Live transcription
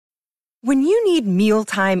When you need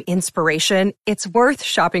mealtime inspiration, it's worth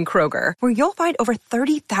shopping Kroger, where you'll find over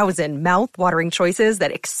 30,000 mouth-watering choices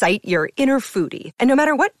that excite your inner foodie. And no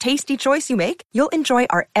matter what tasty choice you make, you'll enjoy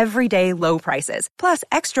our everyday low prices, plus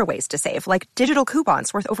extra ways to save, like digital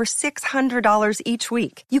coupons worth over $600 each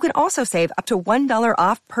week. You can also save up to $1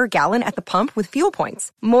 off per gallon at the pump with fuel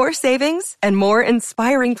points. More savings and more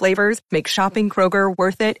inspiring flavors make shopping Kroger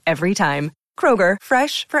worth it every time. Kroger,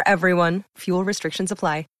 fresh for everyone. Fuel restrictions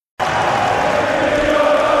apply.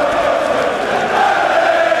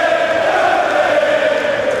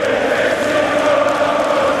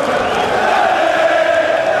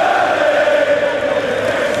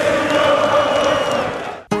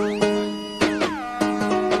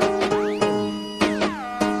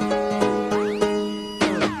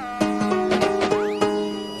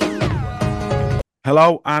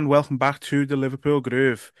 Hello and welcome back to the Liverpool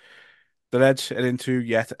Groove. The Reds are into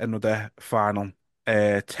yet another final.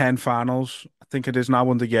 10 finals, I think it is now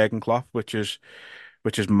under Jurgen Klopp, which is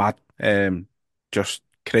mad. Just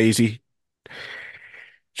crazy.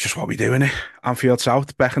 Just what we do in it. Anfield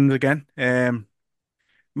South beckoned again.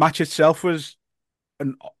 Match itself was a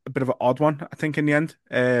bit of an odd one, I think, in the end.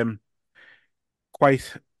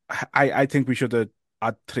 Quite. I think we should have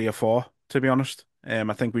had three or four, to be honest.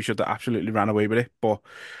 I think we should have absolutely ran away with it, but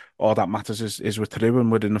all that matters is we're through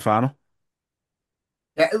and we're in the final.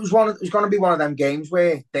 Yeah, it was going to be one of them games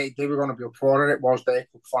where they were going to be up for it. It was their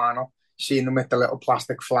cup final. Seeing them with the little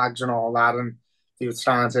plastic flags and all that, and they were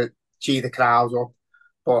trying to cheer the crowd up.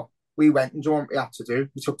 But we went and done what we had to do.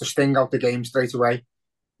 We took the sting out the game straight away.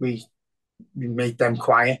 We made them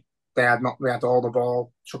quiet. They had not. We had all the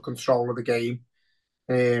ball, took control of the game,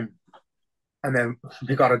 and then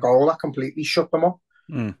we got a goal that completely shut them up.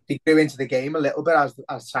 They grew into the game a little bit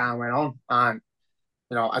as time went on, and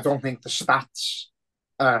I don't think the stats.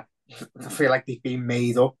 I feel like they've been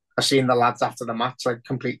made up. I seen the lads after the match like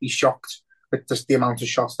completely shocked with just the amount of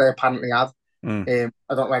shots they apparently had. I don't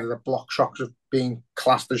know whether the block shots are being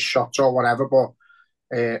classed as shots or whatever, but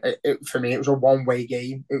for me it was a one-way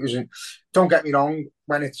game. It was. Don't get me wrong,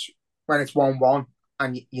 when it's 1-1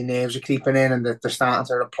 and your nerves are creeping in and they're starting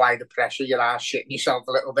to apply the pressure, you are shitting yourself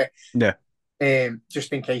a little bit. Yeah.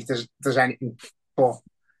 Just in case there's anything. But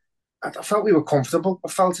I felt we were comfortable. I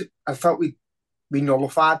felt we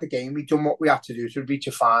nullified the game. We done what we had to do to reach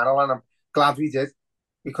a final, and I'm glad we did.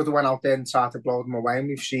 We could have went out there and tried to blow them away, and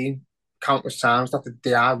we've seen countless times that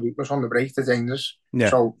they are ruthless on the break, they're dangerous. Yeah.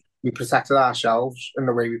 So we protected ourselves in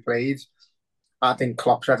the way we played. I think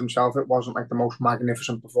Klopp said himself it wasn't like the most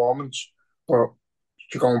magnificent performance, but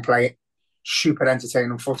you go and play super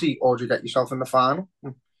entertaining footy, or do you get yourself in the final?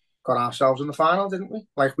 Got ourselves in the final, didn't we?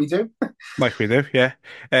 Like we do. Like we do, yeah.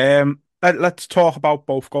 Let's talk about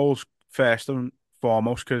both goals first and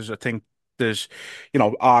foremost, because I think there's,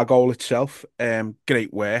 our goal itself,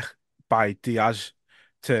 great work by Diaz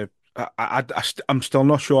to. I'm still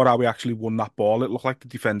not sure how we actually won that ball. It looked like the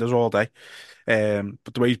defenders all day,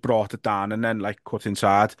 but the way he's brought it down and then like cut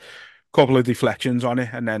inside, couple of deflections on it,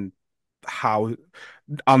 and then how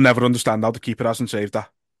I'll never understand how the keeper hasn't saved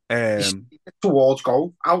that. Towards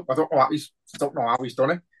goal. I don't know how he's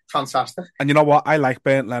done it. Fantastic. And you know what? I like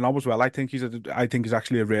Bernd Leno as well. I think he's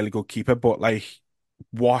actually a really good keeper. But like,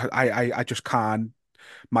 what I just can't.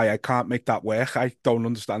 I can't make that work. I don't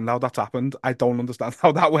understand how that's happened. I don't understand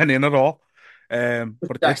how that went in at all.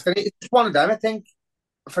 But it's one of them. I think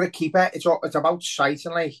for a keeper, it's about sight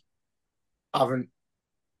and like having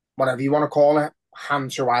whatever you want to call it, hand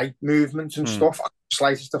to eye movements and stuff.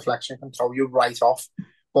 Slightest deflection can throw you right off.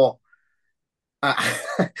 But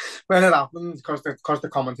when it happened, because the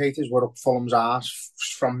commentators were up Fulham's arse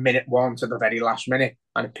from minute one to the very last minute,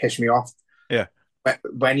 and it pissed me off. Yeah.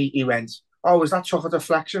 When he went, oh, was that tough a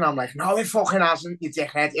deflection? I'm like, no, it fucking hasn't, you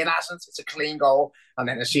dickhead. It hasn't. It's a clean goal. And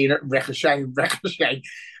then I seen it ricochet.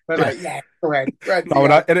 We're like, yeah, go ahead. No,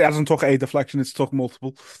 it hasn't took a deflection. It's took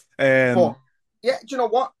multiple. But, yeah, do you know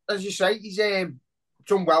what? As you say, he's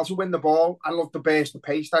done well to win the ball. I love the burst of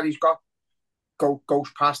pace that he's got.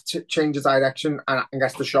 Goes past, changes direction, and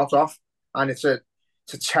gets the shot off. And it's a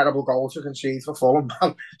terrible goal to concede for Fulham.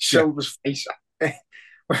 Silver's face. It's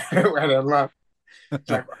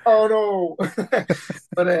like, oh no!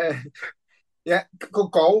 But yeah, good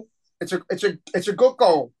goal. It's a good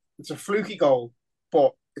goal. It's a fluky goal,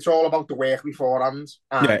 but it's all about the work beforehand.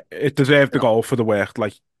 Yeah, it deserved the goal for the work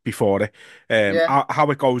like before it. How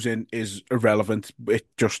it goes in is irrelevant. It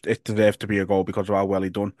deserved to be a goal because of how well he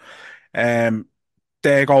done.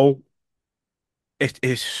 Their goal, it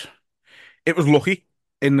was lucky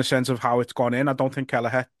in the sense of how it's gone in. I don't think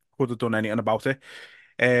Kelleher could have done anything about it.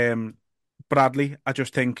 Bradley, I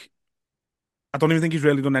just think I don't even think he's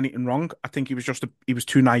really done anything wrong. I think he was just he was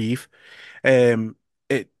too naive. Um,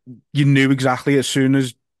 it you knew exactly as soon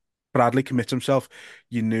as Bradley commits himself,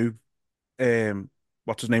 you knew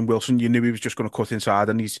what's his name, Wilson. You knew he was just going to cut inside,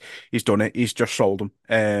 and he's done it. He's just sold him.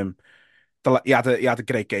 He had a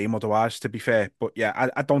great game otherwise, to be fair. But yeah,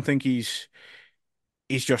 I don't think he's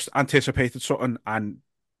just anticipated something, and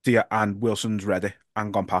Wilson's ready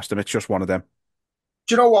and gone past him. It's just one of them.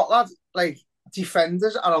 Do you know what, lad? Like,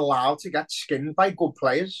 defenders are allowed to get skinned by good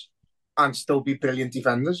players and still be brilliant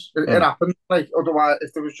defenders. It Mm. happens. Like, otherwise,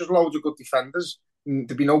 if there was just loads of good defenders,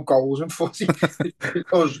 there'd be no goals in footy.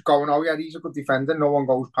 Us going, oh yeah, he's a good defender. No one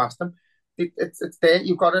goes past him. It's there.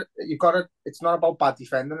 You've got to. It's not about bad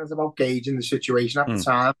defending. It's about gauging the situation at the Mm.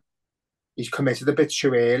 time. He's committed a bit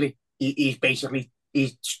too early.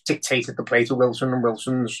 He's dictated the play to Wilson, and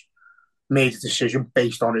Wilson's made a decision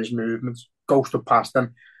based on his movements. Ghosted past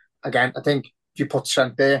them. Again, I think if you put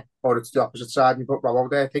Trent there or it's the opposite side and you put Robbo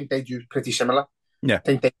there, I think they do pretty similar. Yeah, I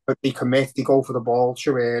think they commit, they go for the ball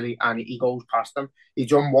too early and he goes past them. He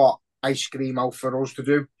done what I scream out for us to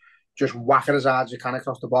do. Just whack it as hard as you can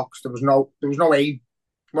across the box. There was no aim.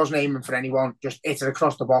 He wasn't aiming for anyone. Just hit it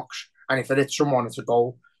across the box. And if it hits someone, it's a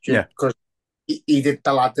goal. yeah. Because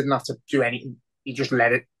the lad didn't have to do anything. He just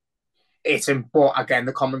let it hit him. But again,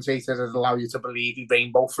 the commentators allow you to believe he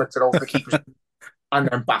rainbow flicked it over the keeper's and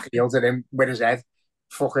then backheeled it in with his head.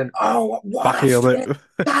 Fucking, oh, what Backheeled a it.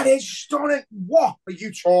 that is stunning. What are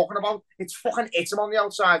you talking about? It's fucking hit him on the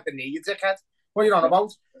outside of the knee, you dickhead. What are you on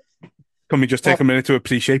about? Can we just take a minute to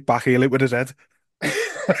appreciate Backheel it with his head?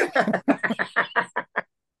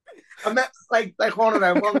 I met like one of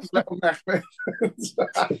them ones, little neck but,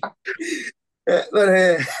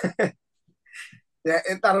 yeah,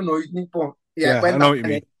 that annoyed me, but yeah, Yeah, I when know that what you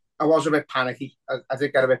mean. I was a bit panicky. I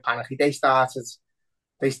did get a bit panicky. They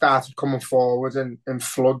started coming forward in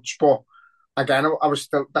floods, but again, I was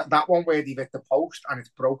still that one where they hit the post and it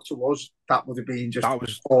broke to us. That would have been just That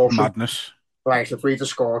was awesome. madness. Like if we'd have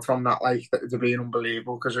scored from that, like that would have been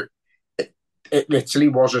unbelievable because it literally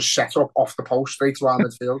was a setup off the post straight to our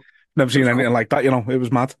midfield. Never It seen was anything like that. It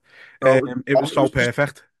was mad. no, It was it so was just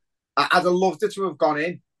perfect. I'd have loved it to have gone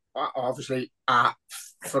in. Obviously,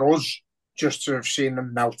 for us, just to have seen the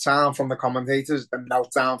meltdown from the commentators, the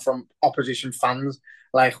meltdown from opposition fans.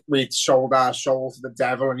 Like we'd sold our soul to the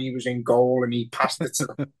devil, and he was in goal, and he passed it to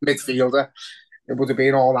the midfielder. It would have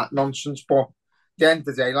been all that nonsense. But at the end of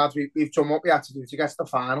the day, lads, we've done what we had to do to get to the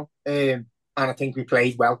final, and I think we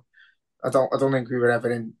played well. I don't think we were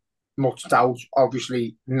ever in much doubt.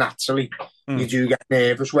 Obviously, naturally, you Mm. do get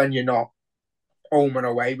nervous when you're not home and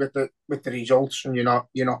away with the results, and you're not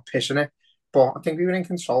pissing it. But I think we were in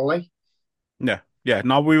control. Like, Yeah, yeah.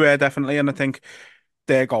 No, we were definitely, and I think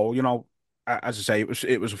their goal, as I say,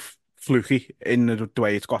 it was fluky in the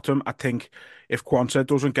way it's got to him. I think if Quanta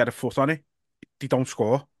doesn't get a foot on it, they don't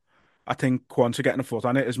score. I think Quanta getting a foot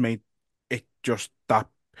on it has made it just that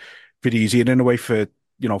bit easier in a way for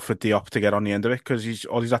Diop to get on the end of it because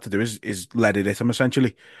all he's had to do is let it hit him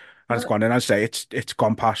essentially, and it's gone in. I say it's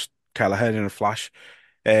gone past Kelleher in a flash.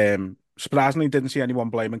 Surprisingly, didn't see anyone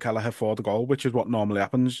blaming Kelleher for the goal, which is what normally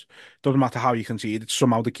happens. Doesn't matter how you concede; it's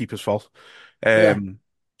somehow the keeper's fault. yeah,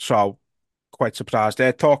 So quite surprised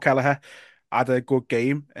there. Tor Kelleher had a good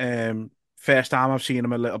game. First time I've seen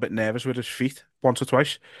him a little bit nervous with his feet once or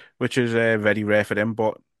twice, which is very rare for him.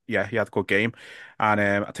 But yeah, he had a good game, and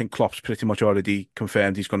I think Klopp's pretty much already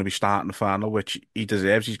confirmed he's going to be starting the final, which he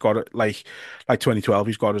deserves. He's got it like 2012.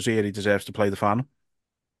 He's got us here. He deserves to play the final.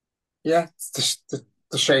 yeah. It's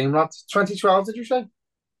the shame, lad. 2012, did you say?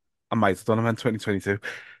 I might have done him in 2022.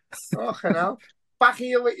 Oh, hell. Back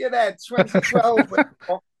here with you there,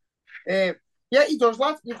 2012. Yeah, he does,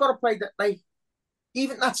 lad. You've got to play that. Like,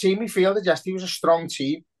 even that team, we feel that yesterday was a strong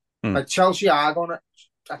team. Hmm. Like, Chelsea are going to,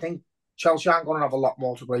 I think Chelsea aren't going to have a lot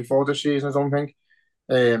more to play for this season, I don't think.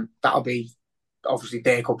 That'll be obviously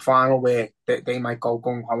their cup final where they might go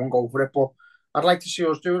gung ho and go for it. But I'd like to see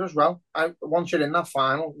us do it as well. Once you're in that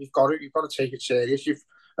final, you've got to take it serious.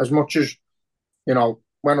 As much as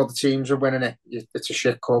when other teams are winning it, it's a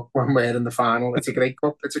shit cup. When we're in the final, it's a great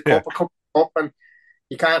cup. It's Yeah, a cup, and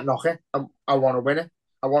you can't knock it. I want to win it.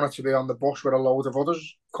 I want it to be on the bus with a load of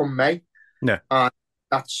others come May, yeah, and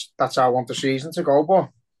that's how I want the season to go. But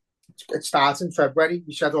it starts in February.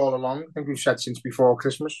 We said all along. I think we've said since before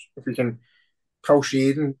Christmas. If we can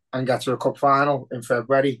proceed and get to a cup final in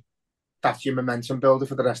February, that's your momentum builder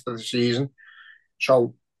for the rest of the season.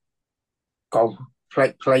 So go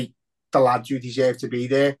play the lads who deserve to be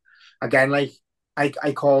there. Again, like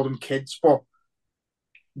I call them kids, but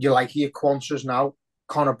you like your Quantas now,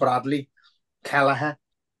 Connor Bradley, Kelleher,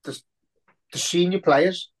 the senior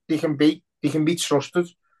players. They can beat They can be trusted.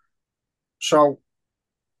 So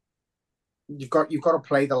you've got to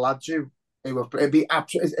play the lads who will play. It'd be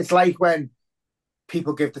absolutely. It's like when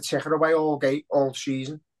people give the ticket away all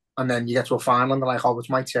season, and then you get to a final and they're like, "Oh, it's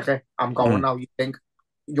my ticket. I'm going Mm. now." You think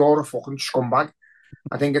you're a fucking scumbag.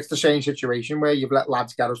 I think it's the same situation where you've let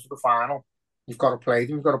lads get us to the final. You've got to play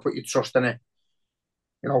them. You've got to put your trust in it.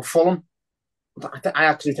 Fulham. I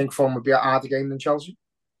actually think Fulham would be a harder game than Chelsea.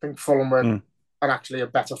 I think Fulham Mm. are actually a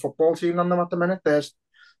better football team than them at the minute. There's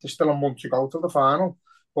still a month to go to the final,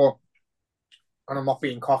 but and I'm not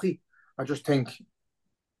being cocky. I just think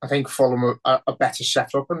I think Fulham are a better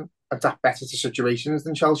setup and adapt better to situations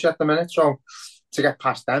than Chelsea at the minute. So to get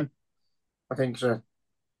past them, I think is a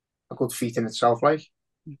good feat in itself. Like,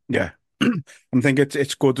 Yeah. I think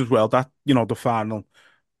it's good as well that, the final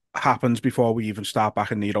happens before we even start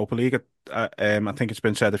back in the Europa League. I think it's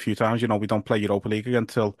been said a few times, we don't play Europa League again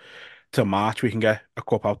till March. We can get a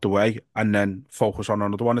cup out the way and then focus on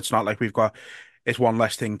another one. It's not like it's one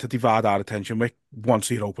less thing to divide our attention with once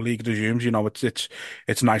the Europa League resumes.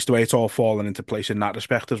 It's nice the way it's all fallen into place in that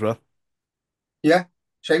respect as well. yeah,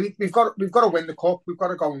 so we've got to win the cup. We've got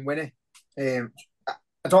to go and win it.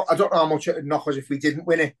 I don't know how much it'd knock us if we didn't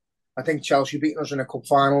win it. I think Chelsea beating us in the cup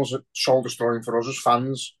finals are soul destroying for us as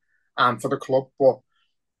fans and for the club. But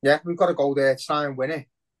yeah, we've got to go there, try and win it.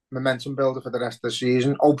 Momentum builder for the rest of the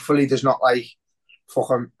season. Hopefully, there's not like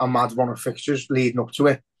fucking a mad run of fixtures leading up to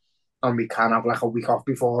it, and we can have like a week off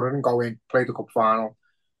before it and go in, play the cup final,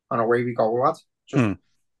 and away we go, lad. Just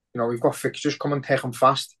Mm. we've got fixtures coming thick and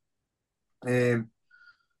fast. Um,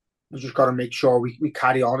 we just got to make sure we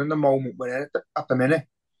carry on in the moment we're in at the minute,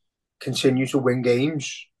 continue to win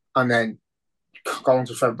games, and then go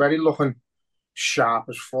into February looking sharp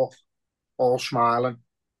as fuck, all smiling,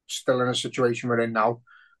 still in a situation we're in now,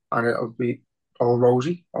 and it'll be all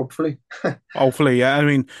rosy, hopefully. Hopefully, yeah. I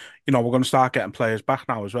mean, we're going to start getting players back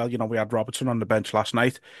now as well. We had Robertson on the bench last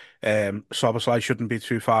night. Szoboszlai shouldn't be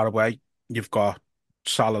too far away. You've got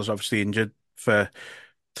Salah's obviously injured for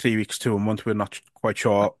 3 weeks to a month. We're not quite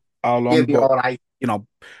sure how He'll long, be but all right.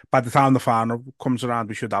 by the time the final comes around,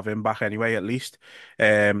 we should have him back anyway, at least.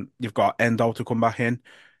 You've got Endo to come back in.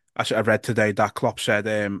 As I read today that Klopp said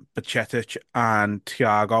Bajcetic and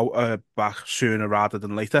Thiago are back sooner rather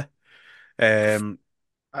than later. Um,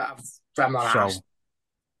 Uh, I'm not asked. so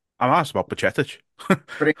I'm asked about Bajcetic.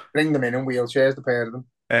 Bring them in wheelchairs, the pair of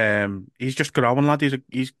them. He's just growing, lad.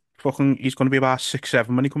 He's going to be about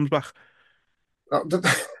 6'7" when he comes back. Do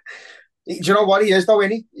you know what he is though?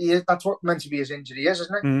 That's what meant to be his injury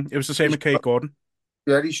isn't it? It was the same He's with Kate Gordon.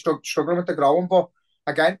 yeah, he's struggling with the growing, but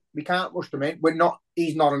again, we can't rush them in. We're not.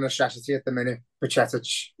 He's not a necessity at the minute. Pacetic,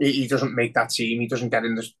 he doesn't make that team. He doesn't get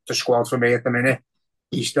in the squad for me at the minute.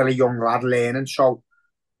 He's still a young lad learning, so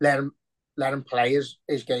let him let him play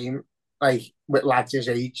his game like with lads his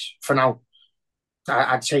age for now.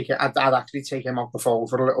 I'd take it. I'd actually take him off the fold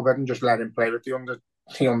for a little bit and just let him play with the under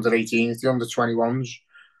 18s, the under 21s,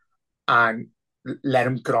 and let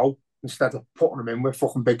him grow instead of putting him in with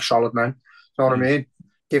fucking big solid men. You know what I Mm. mean?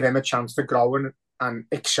 Give him a chance to grow and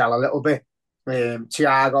excel a little bit.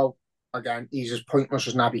 Thiago, again, he's as pointless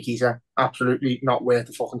as Naby Keita. Absolutely not worth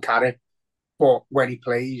the fucking carry. But when he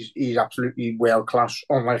plays, he's absolutely world class,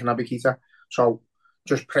 unlike Naby Keita. So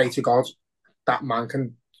just pray to God that man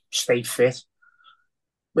can stay fit.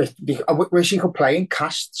 I wish he could play in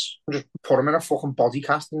casts and just put him in a fucking body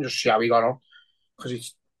cast and just see how he got on. Because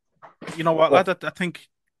he's. You know what, Well, lad? I think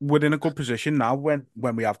we're in a good position now when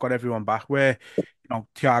we have got everyone back. Where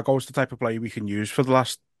Thiago's the type of player we can use for the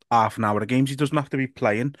last half an hour of games. He doesn't have to be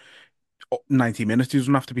playing 90 minutes. He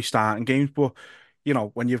doesn't have to be starting games. But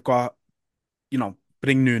when you've got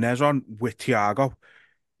bring Nunes on with Thiago,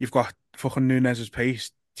 you've got fucking Nunes's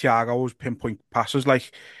pace, Thiago's pinpoint passes.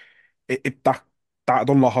 Like that'd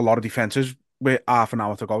unlock a lot of defenses with half an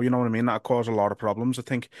hour to go. You know what I mean? That'd cause a lot of problems. I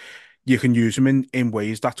think you can use him in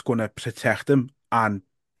ways that's going to protect him and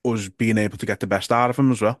us being able to get the best out of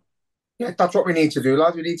him as well. yeah, that's what we need to do,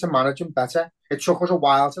 lad. We need to manage him better. It took us a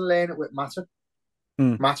while to learn it with Matip.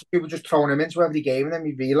 Mm. Matip, we were just throwing him into every game, and then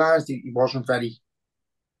we realised he wasn't very,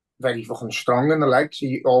 very fucking strong in the legs.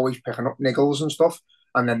 He always picking up niggles and stuff.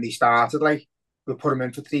 And then they started like we put him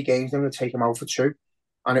in for 3 games, then we take him out for 2,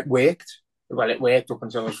 and it worked. Well, it worked up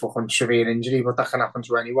until his fucking severe injury, but that can happen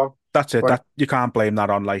to anyone. That's it. But That you can't blame that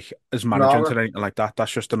on like his management no, or anything like that.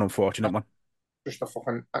 That's just an unfortunate one. just a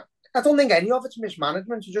fucking. I don't think any of it's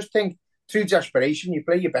mismanagement. You just think through desperation, you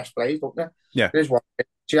play your best players, don't you? Yeah. It is what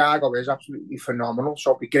Thiago is absolutely phenomenal.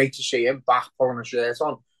 So it'd be great to see him back pulling a shirt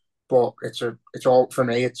on. But it's all for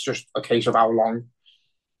me. It's just a case of how long.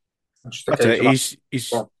 It's just a That's case it. of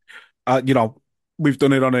He's how long. uh, you know we've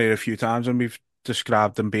done it on here a few times, and we've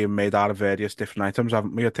described them being made out of various different items,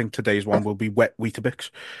 haven't we? I think today's one will be wet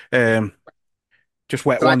Weetabix. Um, just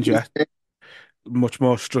wet So like, ones, yeah. Much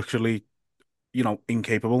more structurally,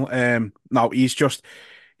 incapable. No, he's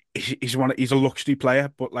a luxury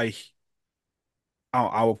player, but like,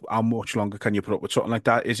 how much longer can you put up with something like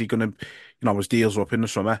that? Is he gonna, his deal's up in the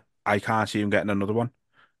summer. I can't see him getting another one.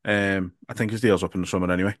 I think his deal's up in the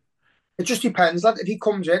summer anyway. it just depends. Like if he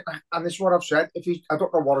comes in, and this is what I've said. I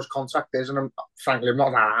don't know what his contract is, and frankly, I'm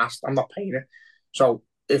not that asked. I'm not paying it. So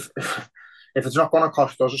if it's not going to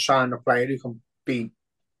cost us a sign a player who can be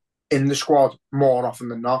in the squad more often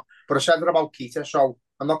than not. But I said that about Keita, so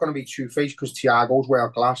I'm not going to be two-faced because Thiago's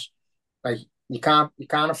world class. Like you can't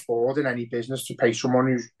afford in any business to pay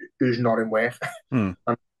someone who's not in work. Hmm.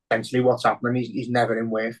 And essentially, what's happening, he's never in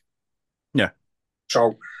work. Yeah,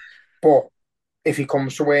 So, but if he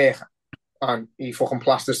comes to work and he fucking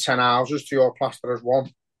plasters 10 houses to your plaster as one,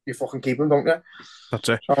 you fucking keep him, don't you? that's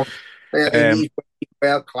it. So Um, he's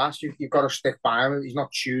world class. You've got to stick by him. He's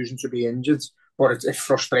not choosing to be injured, but it's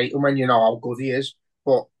frustrating when you know how good he is.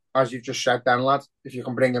 But as you've just said, then lad, if you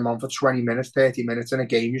can bring him on for 20 minutes, 30 minutes in a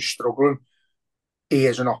game, you're struggling. He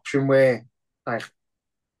is an option where, like,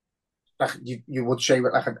 you would say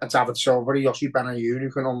with like a David Silva, Yossi Benayoun,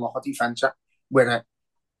 who can unlock a defence with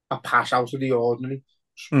a pass out of the ordinary,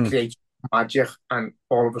 hmm. create magic, and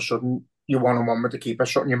all of a sudden you one-on-one with the keeper,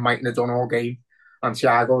 something you mightn't have done all game. And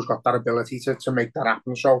Thiago's got that ability to make that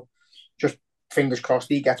happen. So just fingers crossed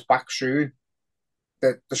he gets back soon.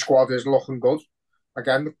 The squad is looking good.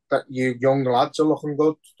 Again, that you young lads are looking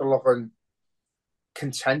good. They're looking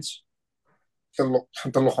content. They're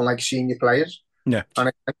looking like senior players. Yeah, And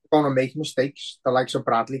if they're going to make mistakes, the likes of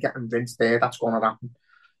Bradley getting rinsed there, that's going to happen.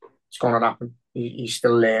 It's going to happen. He's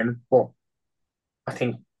still learning. But I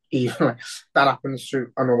think even like, that happens to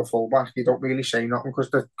another fullback. You don't really say nothing because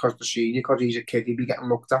the senior, because he's a kid, he'd be getting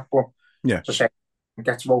looked at. But yeah, to say he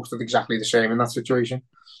gets roasted exactly the same in that situation.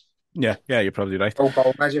 yeah, yeah. You're probably right. So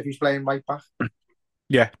Gomez, if he's playing right back.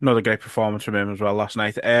 Yeah, another great performance from him as well last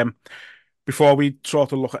night. Before we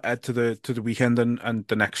sort of look ahead to the weekend and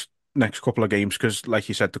the next couple of games, because like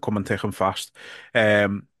you said, they're coming thick and fast.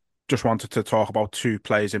 Just wanted to talk about two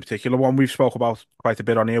players in particular. One we've spoke about quite a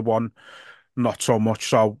bit on here. One not so much.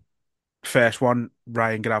 So first one,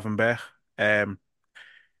 Ryan Gravenberch. Um,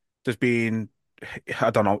 there's been, I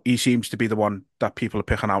don't know, he seems to be the one that people are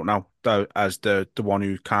picking out now as the one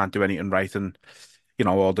who can't do anything right, and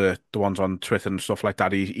all the ones on Twitter and stuff like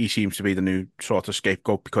that. He seems to be the new sort of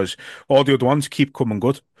scapegoat because all the other ones keep coming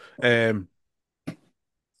good.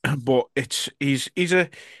 But he's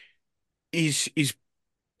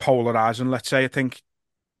polarizing. Let's say I think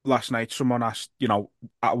last night someone asked,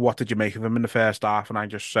 what did you make of him in the first half, and I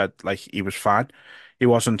just said like he was fine. He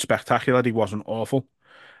wasn't spectacular. He wasn't awful.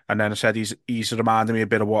 And then I said he's reminding me a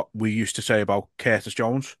bit of what we used to say about Curtis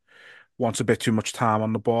Jones. Wants a bit too much time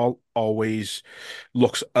on the ball. Always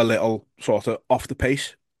looks a little sort of off the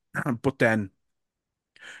pace. But then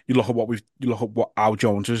you look at what Al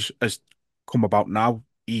Jones has come about now.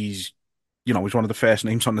 He's one of the first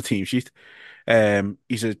names on the team sheet.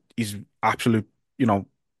 He's absolute,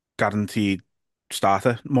 guaranteed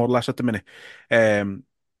starter more or less at the minute. Um,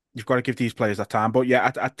 you've got to give these players that time. But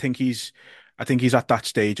yeah, I think he's at that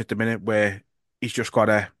stage at the minute where he's just got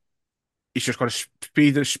to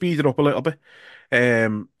speed it up a little bit.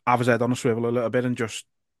 Have his head on a swivel a little bit and just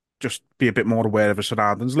be a bit more aware of his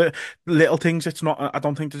surroundings. Little things. It's not. I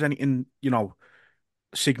don't think there's anything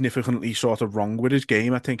significantly sort of wrong with his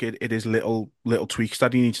game. I think it is little tweaks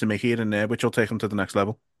that he needs to make here and there, which will take him to the next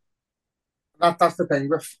level. That's the thing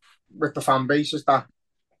with the fan base is that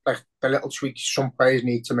like the little tweaks some players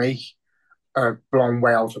need to make are blown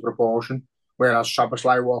way out of proportion. Whereas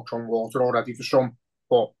Szoboszlai walks on water already for some,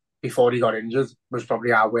 but before he got injured, was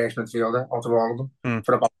probably our worst midfielder out of all of them Mm,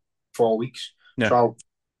 for about 4 weeks. yeah, So,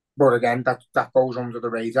 but again, that goes under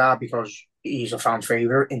the radar because he's a fan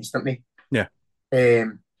favourite instantly. yeah.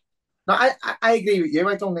 Um, no, I agree with you.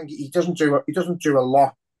 I don't think he doesn't do a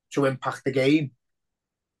lot to impact the game,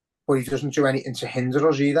 but he doesn't do anything to hinder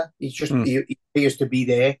us either. He's just Mm, he has to be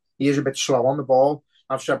there. He is a bit slow on the ball.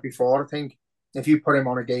 I've said before. I think if you put him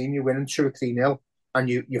on a game, you're winning 2 or 3-0, and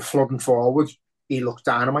you're flooding forward. He looks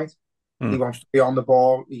dynamite. He mm. wants to be on the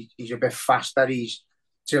ball. He's a bit faster. He's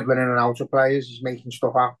dribbling in and out of players. He's making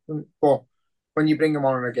stuff happen. But when you bring him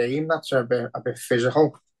on in a game, that's a bit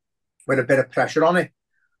physical with a bit of pressure on it.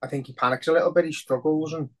 I think he panics a little bit. He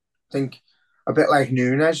struggles, and I think a bit like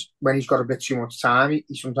Nunes, when he's got a bit too much time,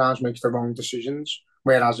 he sometimes makes the wrong decisions.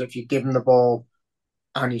 Whereas if you give him the ball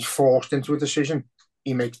and he's forced into a decision,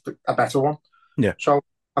 he makes a better one. Yeah. So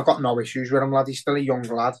I've got no issues with him, lad. He's still a young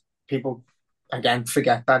lad. People, again,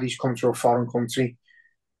 forget that he's come to a foreign country.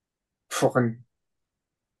 Fucking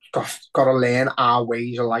got to learn our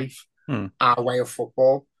ways of life, Mm. our way of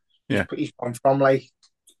football. Yeah. He's come from like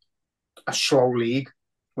a slow league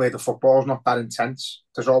where the football's not that intense.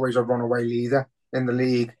 There's always a runaway leader in the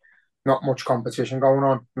league. Not much competition going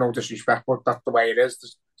on. No disrespect, but that's the way it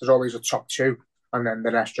is. There's always a top two, and then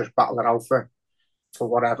the rest just battle it out for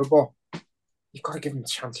whatever. But you've got to give him a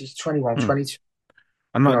chance. He's 21, Mm. 22.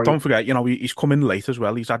 And You know, don't forget, he's come in late as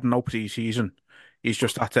well. He's had no pre-season. He's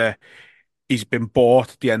just he's been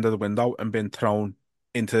bought at the end of the window and been thrown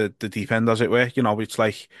into the deep end, as it were. It's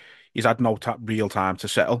like he's had no real time to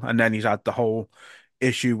settle. And then he's had the whole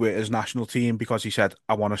issue with his national team because he said,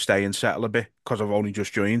 I want to stay and settle a bit because I've only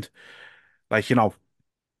just joined. Like,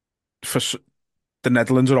 for the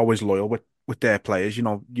Netherlands are always loyal with their players.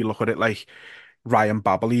 You look at it like Ryan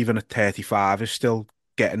Babel, even at 35, is still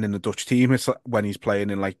getting in the Dutch team. It's like when he's playing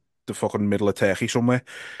in like the fucking middle of Turkey somewhere.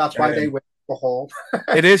 that's why they Um, win the Hall.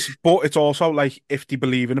 it is, but it's also like if they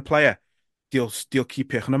believe in a player, they'll keep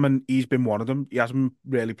picking him, and he's been one of them. He hasn't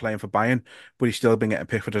been really playing for Bayern, but he's still been getting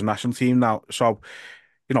picked for his national team now. So,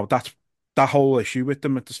 that's that whole issue with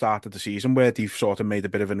them at the start of the season where they've sort of made a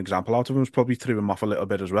bit of an example out of him has probably threw him off a little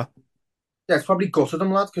bit as well. Yeah, it's probably gutted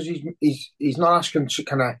him, lad, because he's not asking to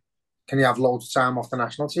can he have loads of time off the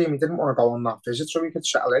national team. He didn't want to go on that visit so he could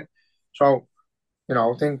settle in. So,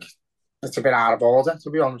 I think it's a bit out of order, to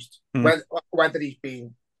be honest. Mm. Whether he's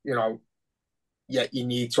been, yeah, you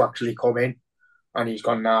need to actually come in, and he's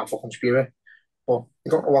gone, nah, fucking spew it. But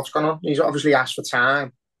you don't know what's going on. He's obviously asked for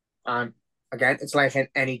time. And again, it's like in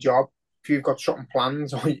any job. If you've got something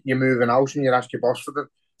planned or you're moving out and you ask your boss for the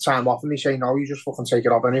time off and they say no, you just fucking take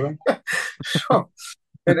it off anyway. So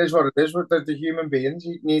it is what it is. With the human beings,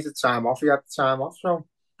 he needed time off. He had the time off. So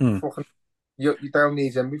Mm. fucking, you don't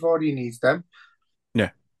need him before he needs them.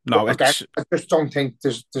 Yeah. No, But again, it's I just don't think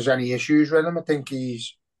there's any issues with him. I think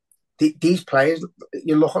these players.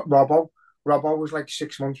 You look at Robbo. Robbo was like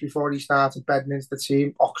 6 months before he started bedding into the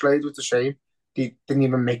team. Oxlade was the same. They didn't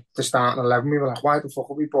even make the starting 11. We were like, why the fuck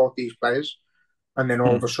have we bought these players? And then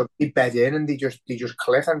all mm. of a sudden they bed in and they just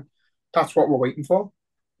click, and that's what we're waiting for.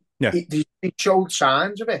 Yeah. He showed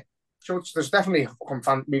signs of it. So there's definitely a fucking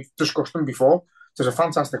fan. We've discussed them before. There's a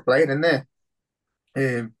fantastic player in there.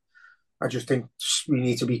 I just think we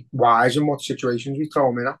need to be wise in what situations we throw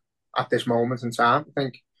him in at this moment in time. I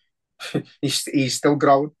think he's still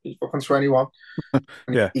growing. He's fucking 21. And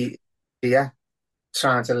Yeah. yeah,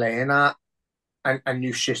 trying to learn that a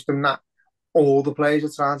new system that all the players are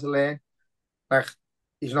trying to learn. Like,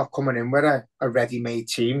 he's not coming in with a ready-made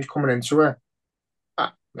team. He's coming into a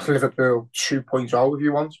Liverpool 2.0, if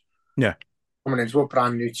you want. Yeah. Coming into a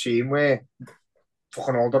brand new team where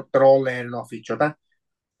fucking they're all learning off each other.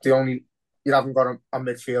 You haven't got a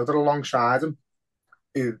midfielder alongside him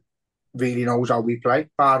who really knows how we play,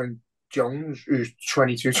 barring Jones, who's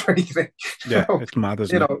 22, 23. Yeah, So, it's mad,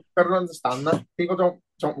 isn't it? better understand that. People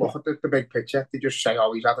don't look at the big picture. They just say,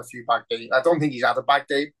 oh, he's had a few bad games. I don't think he's had a bad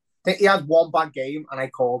game. I think he had one bad game, and I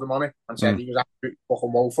called him on it and said he was absolutely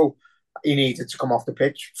fucking woeful. He needed to come off the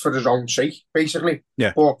pitch for his own sake, basically.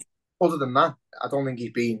 Yeah. But other than that, I don't think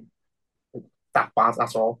he's been that bad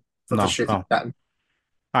at all for the shit he's getting.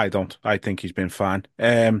 I don't. I think he's been fine.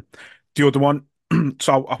 The other one,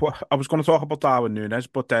 so I was going to talk about Darwin Núñez,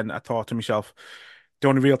 but then I thought to myself, the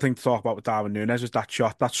only real thing to talk about with Darwin Núñez is that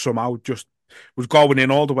shot that somehow just was going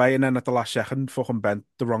in all the way, and then at the last second, fucking bent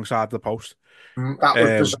the wrong side of the post. That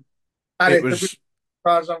was bizarre. It was, as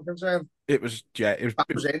far as I'm concerned, it was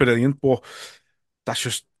was in. brilliant, but that's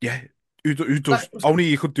just who does only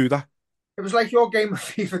you could do that. It was like your game of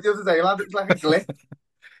FIFA the other day, lad. It was like a glitch.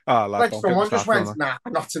 Oh, lad, like someone just went, nah,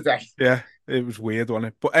 not today. Yeah, it was weird, wasn't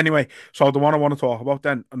it? But anyway, so the one I want to talk about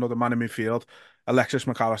then, another man in midfield, Alexis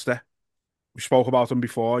McAllister. We spoke about him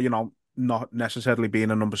before, not necessarily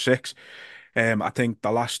being a number six. I think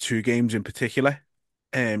the last two games in particular,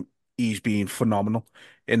 he's been phenomenal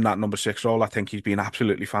in that number six role. I think he's been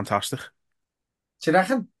absolutely fantastic. Do you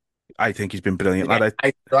reckon? I think he's been brilliant, Yeah,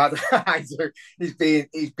 lad. I do.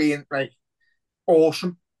 He's been like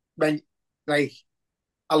awesome. When like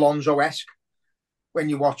Alonso-esque. When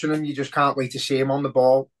you're watching him, you just can't wait to see him on the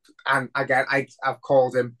ball. And again, I've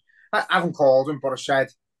called him. I haven't called him, but I said,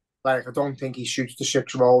 like, I don't think he suits the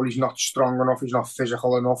six role. He's not strong enough. He's not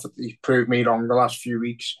physical enough. He's proved me wrong the last few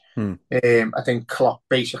weeks. I think Klopp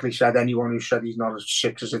basically said anyone who said he's not a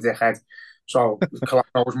six is a dickhead. So Klopp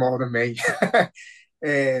knows more than me.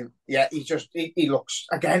 Yeah, he looks,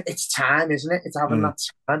 again, it's time, isn't it? It's having that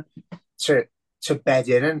time to bed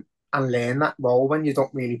in and learn that role when you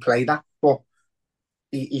don't really play that. But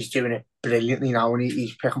he's doing it brilliantly now, and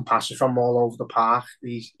he's picking passes from all over the park.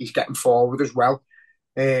 He's getting forward as well,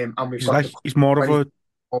 and we've He's got like the he's more of when he's a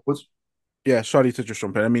forward. yeah. Sorry to just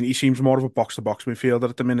jump in. I mean, he seems more of a box to box midfielder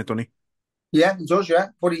at the minute, doesn't he? Yeah, he does. Yeah,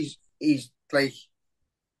 but he's like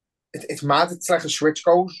it's mad. It's like a switch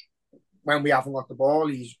goes when we haven't got the ball.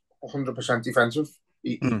 He's 100% defensive.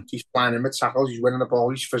 Mm. He's flying in with tackles. He's winning the ball.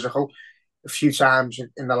 He's physical. A few times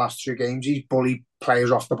in the last two games, he's bullied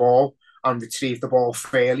players off the ball and retrieved the ball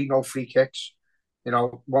fairly. No free kicks. You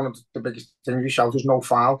know, one of the biggest things we shout is no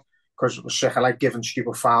foul because we're sick of like giving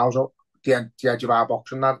stupid fouls up the edge of our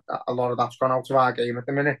box, and that a lot of that's gone out of our game at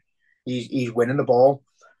the minute. He's winning the ball.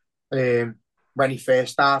 When he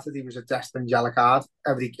first started, he was a destined yellow card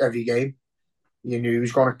every game. You knew he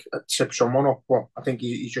was going to tip someone up, but I think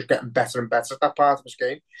he's just getting better and better at that part of his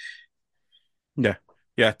game. Yeah,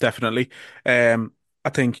 yeah, definitely. I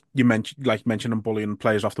think you mentioning bullying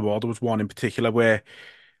players off the ball. There was one in particular where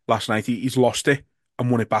last night he's lost it and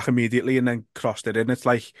won it back immediately and then crossed it in. It's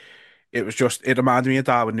like it reminded me of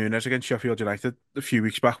Darwin Núñez against Sheffield United a few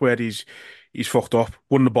weeks back where he's fucked up,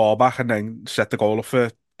 won the ball back and then set the goal up for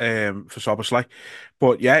Szoboszlai.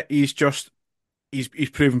 But yeah, he's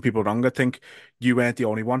proven people wrong. I think you weren't the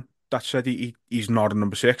only one that said he's not a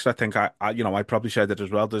number six. I think I probably said it as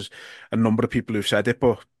well. There's a number of people who've said it,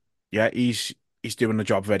 but yeah, he's doing the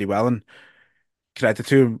job very well and credit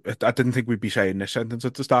to him. I didn't think we'd be saying this sentence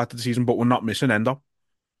at the start of the season, but we're not missing Endo.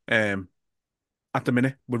 Um, at the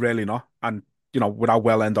minute, we're really not. And with how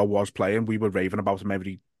well Endo was playing, we were raving about him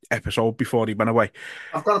every episode before he went away.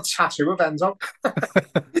 I've got a tattoo of Enzo.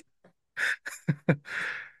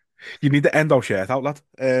 You need the Endo shirt out, lad.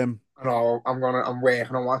 I know I'm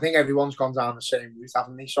working on one. I think everyone's gone down the same route,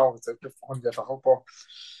 haven't they? So it's a bit fucking difficult, but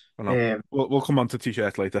I know. We'll come on to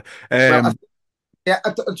t-shirts later. well, yeah,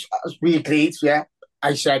 as we agreed. Yeah,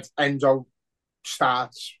 I said Enzo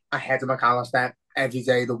starts ahead of McAllister every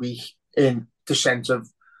day of the week in the sense of,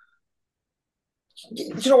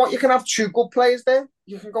 you know what, you can have two good players there.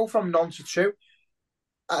 You can go from none to two.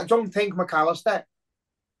 I don't think McAllister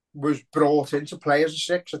was brought in to play as a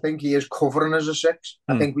six. I think he is covering as a six.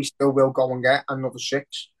 I hmm, think we still will go and get another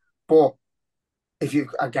six. But if you,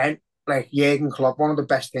 again, like Jurgen Klopp, one of the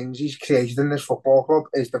best things he's created in this football club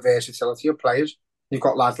is the versatility of players. You've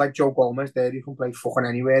got lads like Joe Gomez there who can play fucking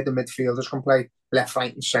anywhere. The midfielders can play left,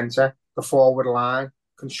 right, and centre. The forward line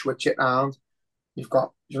can switch it around. You've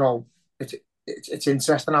got, it's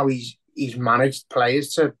interesting how he's managed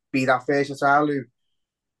players to be that versatile. Who,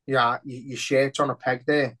 yeah, your shirt's on a peg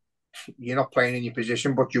there. You're not playing in your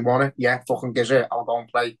position, but you want it. Yeah, fucking gives it. I'll go and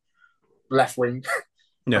play left wing.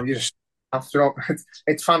 yeah, And you just after all,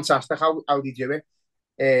 it's fantastic how they do it.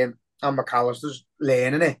 And McAllister's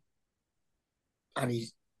learning it, and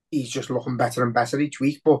he's just looking better and better each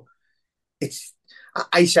week. But it's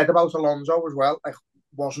I said about Alonso as well. Like,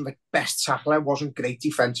 wasn't the best tackler, wasn't great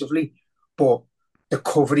defensively, but the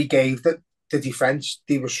cover he gave the defense,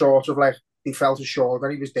 they were sort of like they felt assured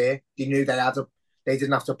that he was there. They knew they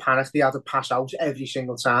didn't have to panic. They had to pass out every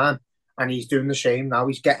single time, and he's doing the same now.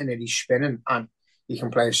 He's getting it, he's spinning, and he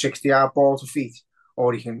can play a 60-yard ball to feet,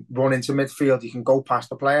 or he can run into midfield. He can go past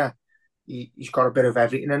the player. He's got a bit of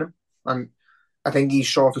everything in him, and I think he's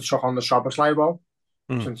sort of took on the Szoboszlai role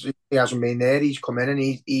hmm, since he hasn't been there. He's come in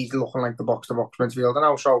and he's looking like the box to box midfielder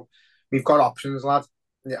now. So we've got options, lad.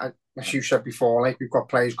 As you said before, like we've got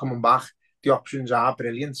players coming back. The options are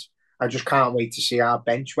brilliant. I just can't wait to see our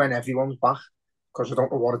bench when everyone's back because I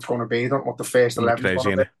don't know what it's going to be. I don't know what the first gonna be 11's going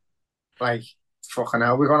crazy, to be. innit? Like, fucking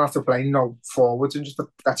hell, we're going to have to play forwards and just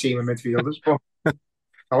a team of midfielders. But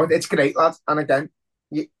no, it's great, lad. And again,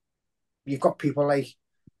 you've got people like,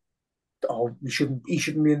 oh, he shouldn't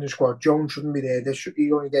be in the squad. Jones shouldn't be there.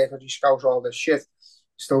 He's only there because he scouts all this shit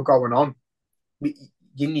still going on.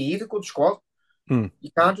 You need a good squad. Hmm, You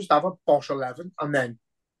can't just have a boss 11 and then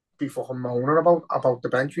be fucking moaning about the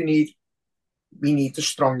bench. We need the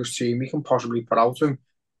strongest team we can possibly put out, and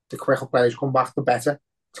the quicker players come back, the better.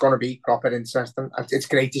 It's going to be proper interesting. It's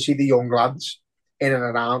great to see the young lads in and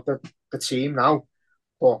around the team now,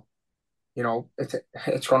 but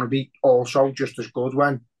it's going to be also just as good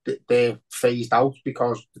when they're phased out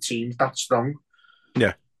because the team's that strong.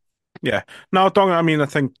 yeah, yeah. No, don't. I mean, I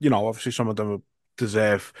think obviously some of them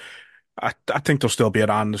deserve. I think they'll still be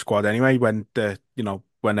around the squad anyway when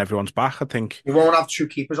everyone's back. I think. We won't have two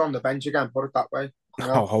keepers on the bench again, put it that way.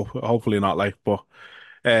 Hopefully not, like, but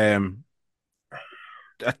um,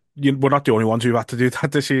 we're not the only ones who've had to do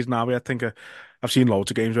that this season, are we? I think I've seen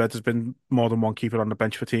loads of games where there's been more than one keeper on the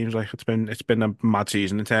bench for teams. Like it's been a mad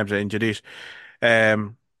season in terms of injuries.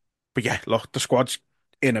 Um, but yeah, look, the squad's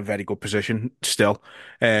in a very good position still.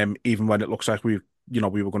 Even when it looks like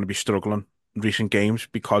we were going to be struggling in recent games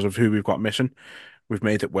because of who we've got missing. We've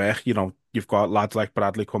made it work. You've got lads like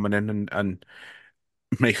Bradley coming in and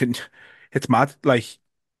making it's mad. Like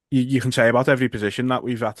you can say about every position that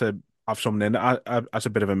we've had to have someone in as a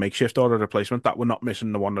bit of a makeshift or a replacement that we're not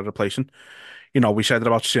missing the one they're replacing. We said it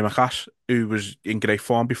about Tsimikas, who was in great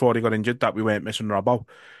form before he got injured, that we weren't missing Robbo.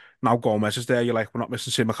 Now Gomez is there. You're like, we're not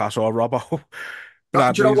missing Tsimikas or Robbo.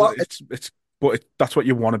 Do you know Bradley's what? that's what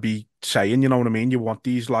you want to be saying. You know what I mean? You want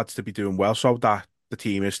these lads to be doing well so that the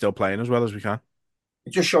team is still playing as well as we can.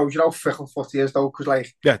 It just shows you how fickle footy is, though.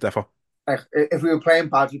 Because Yeah, definitely. if we were playing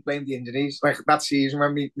bad, we blamed the injuries. Like that season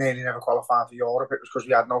when we nearly never qualified for Europe, it was because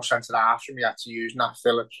we had no centre halves and we had to use Nat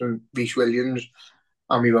Phillips and Reece Williams.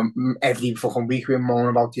 And we were every fucking week we were moaning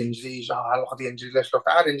about the injuries. Oh, look at the injury list. Look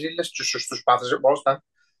at our injury list, just as bad as it was then.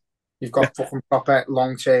 You've Yeah. got fucking proper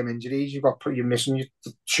long-term injuries. You're missing your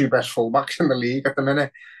the two best fullbacks in the league at the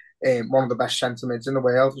minute. One of the best centre mids in the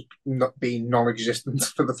world has not been non-existent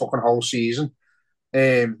for the fucking whole season.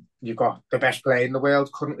 You've got the best player in the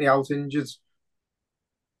world currently out injured,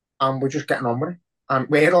 and we're just getting on with it. And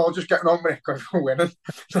we're all just getting on with it because we're winning.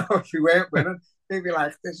 So if we weren't winning, we'd be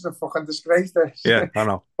like, "This is a fucking disgrace." This. Yeah, I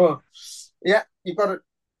know. But yeah, you've got to.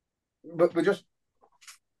 We're just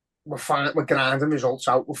we're grinding results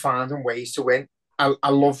out. We're finding ways to win.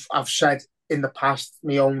 I've said in the past,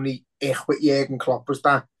 my only ich with Jurgen Klopp was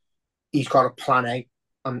that he's got a plan A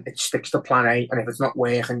and it sticks to plan A. And if it's not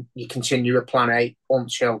working, you continue with plan A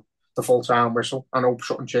until the full time whistle and hope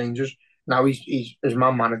something changes. Now he's his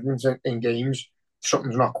man management in games.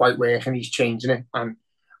 Something's not quite working. He's changing it. And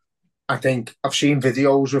I think I've seen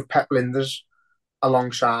videos of Pep Linders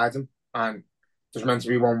alongside him. And there's meant to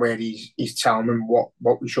be one where he's telling them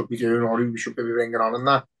what we should be doing or who we should be bringing on and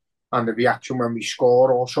that. And the reaction when we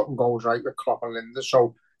score or something goes right with Klopp and Linders.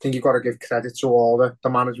 So I think you've got to give credit to all the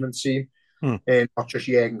management team, not just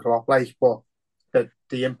Jurgen Klopp, but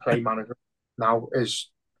the in-play management now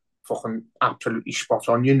is fucking absolutely spot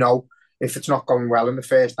on. If it's not going well in the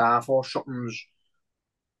first half or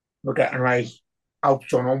we're getting like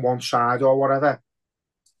outdone on one side or whatever,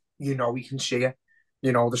 we can see it.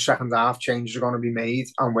 The second half changes are going to be made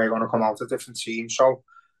and we're going to come out a different team. So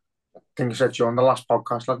I think I said to you on the last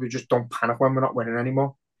podcast, we just don't panic when we're not winning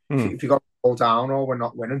anymore. If you got to go down or we're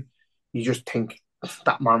not winning, you just think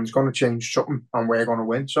that man's going to change something and we're going to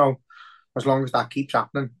win. So as long as that keeps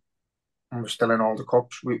happening and we're still in all the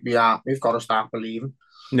cups, we've got to start believing.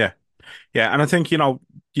 Yeah. Yeah, and I think, you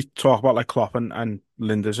talk about like Klopp and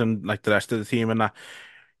Linders and like the rest of the team and that,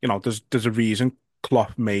 there's a reason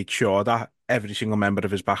Klopp made sure that every single member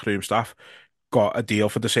of his backroom staff got a deal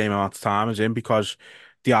for the same amount of time as him because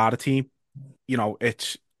they are a team.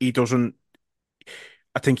 He doesn't,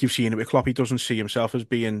 I think you've seen it with Klopp, he doesn't see himself as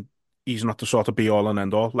he's not the sort of be all and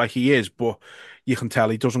end all. Like he is, but you can tell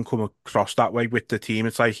he doesn't come across that way with the team.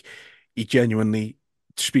 It's like he genuinely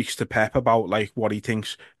speaks to Pep about like what he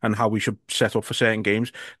thinks and how we should set up for certain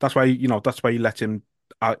games. That's why you let him.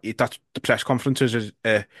 That's the press conferences is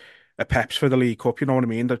a Pep's for the League Cup. You know what I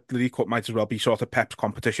mean? The League Cup might as well be sort of Pep's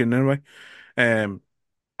competition in a way. And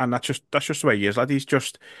that's just the way he is. Like he's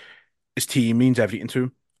just his team means everything to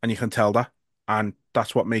him, and you can tell that, and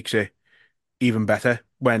that's what makes it even better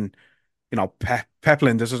when Pep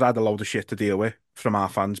Linders has had a load of shit to deal with from our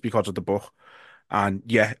fans because of the book. And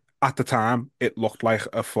yeah, at the time, it looked like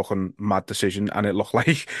a fucking mad decision, and it looked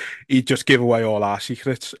like he'd just give away all our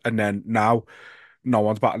secrets. And then now, no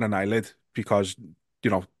one's batting an eyelid because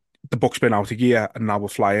you know the book's been out a year, and now we're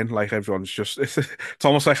flying. Like everyone's just, it's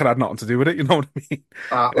almost like it had nothing to do with it. You know what I mean?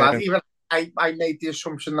 Lad, even I made the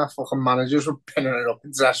assumption that fucking managers were pinning it up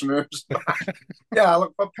in dressing rooms. Yeah,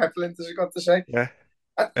 look what Pep Linders has got to say. Yeah.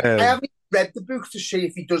 I haven't read the book to see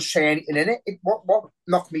if he does say anything in it. What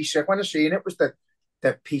knocked me sick when I seen it was the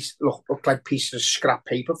piece looked like pieces of scrap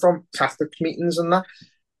paper from tactics meetings and that.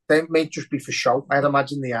 They may just be for show. I'd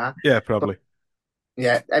imagine they are. Yeah, probably. But,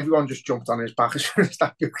 yeah, everyone just jumped on his back as soon as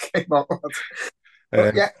that book came out.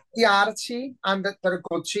 But yeah, they are a team and they're a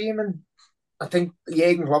good team. And I think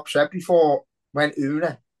Jurgen Klopp said before when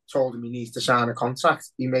Una told him he needs to sign a contract,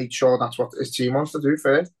 he made sure that's what his team wants to do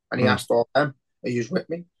first. And he asked all them, are you with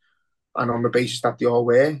me? And on the basis that they all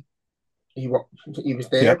were, he was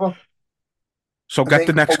there. Yeah. But so get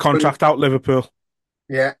the next contract out, Liverpool.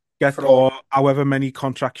 Yeah. Or however many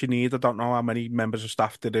contracts you need. I don't know how many members of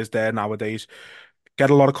staff there is there nowadays. Get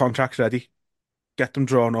a lot of contracts ready. Get them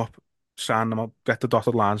drawn up. Sign them up. Get the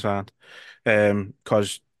dotted line signed.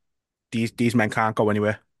 Because these men can't go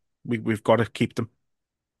anywhere. We've got to keep them.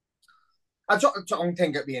 I don't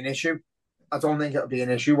think it'll be an issue. I don't think it'll be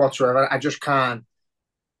an issue whatsoever. I just can't.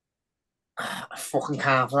 I fucking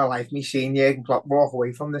can't for the life of me seeing Jurgen Klopp walk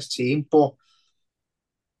away from this team. But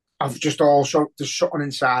I've just also, there's something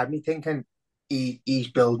inside me thinking he's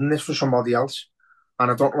building this for somebody else.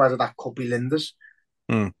 And I don't know whether that could be Linda's.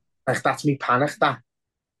 Mm. Like, that's me panic. That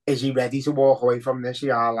is he ready to walk away from this?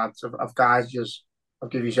 Yeah, lads, of guys, just I'll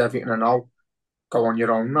give you everything I know. Go on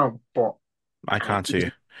your own now. But I can't see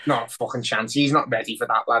it. not a fucking chance. He's not ready for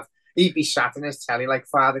that, lad. He'd be sat in his telly like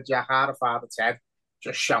Father Jack or Father Ted,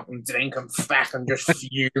 just shouting, drink and feck and just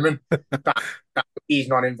fuming that he's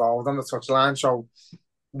not involved on the touchline. So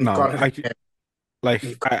we've No, got to,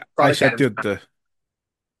 we've got I to get said him.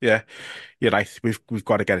 yeah, you're right. We've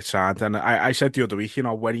got to get it signed. And I said the other week, you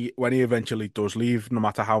know, when he eventually does leave, no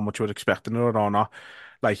matter how much we're expecting it or not,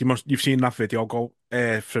 like you've seen that video go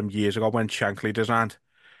from years ago when Shankly resigned,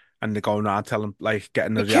 and they're going around telling like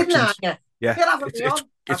getting the You're kidding, aren't reactions. you? Yeah, You're having me on. it's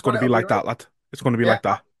I've going got to it be away like right. that, lad. It's going to be Yeah. like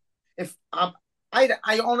that. If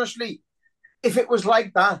I honestly, if it was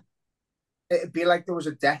like that, it'd be like there was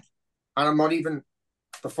a death, and I'm not even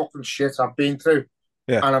the fucking shit I've been through,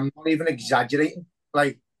 Yeah, and I'm not even exaggerating.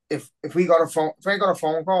 Like if we got a phone, if I got a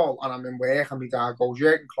phone call and I'm in work and my dad goes,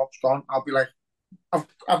 "Yeah, and Klopp's gone," I'll be like,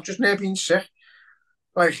 I've just never been sick.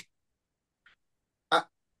 Like I,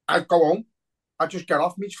 I'd go home, I'd just get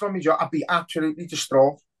off me from my job. I'd be absolutely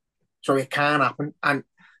distraught. So it can't happen, and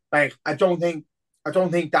like I don't think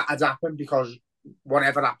that had happened because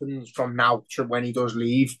whatever happens from now to when he does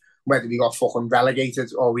leave, whether we got fucking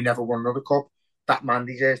relegated or we never won another cup, that man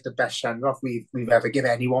deserves the best send off we've ever given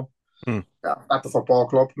anyone mm. at the football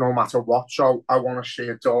club, no matter what. So I want to see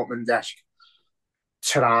a Dortmund desk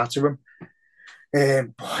try to him,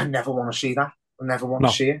 but I never want to see that. I never want to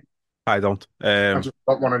No, see it. I don't. I just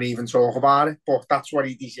don't want to even talk about it. But that's what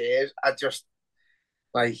he deserves. I just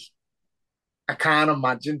like I can't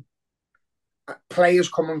imagine players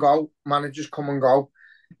come and go, managers come and go.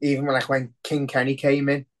 Even when King Kenny came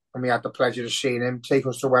in and we had the pleasure of seeing him take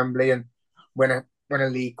us to Wembley and win a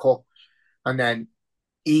League Cup, and then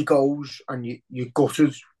he goes and you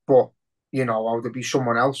gutted, but you know, oh, there'll be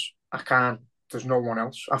someone else. I can't. There's no one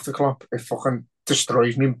else after Klopp. It fucking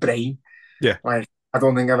destroys me brain. Yeah. Like I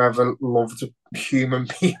don't think I've ever loved a human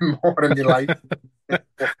being more in my life.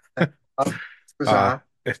 That's bizarre.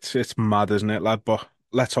 It's mad, isn't it, lad? But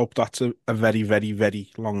let's hope that's a very, very,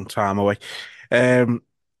 very long time away. Um,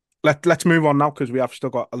 let's move on now because we have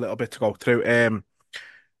still got a little bit to go through.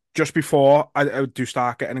 Just before I do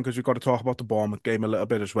start getting in, because we've got to talk about the Bournemouth game a little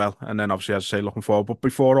bit as well, and then obviously, as I say, looking forward. But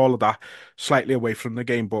before all of that, slightly away from the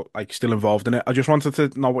game, but like still involved in it. I just wanted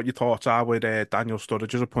to know what your thoughts are with Daniel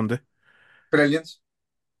Sturridge as a pundit. Brilliant.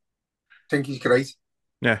 Think he's great.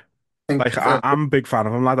 Yeah, Think like I'm a big fan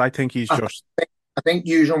of him, lad. I think he's I just I think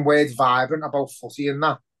using words vibrant about footy and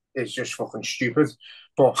that is just fucking stupid.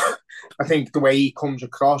 But I think the way he comes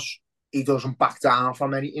across, he doesn't back down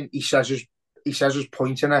from anything. He says his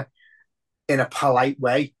point in a polite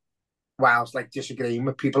way, whilst like disagreeing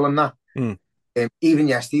with people and that. mm. Even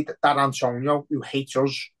yesterday, that Antonio who hates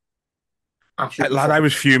us, absolutely Lad. I fucking.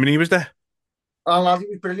 was fuming. He was there. Oh, lad, he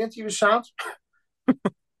was brilliant. He was sound.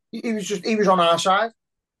 He was on our side.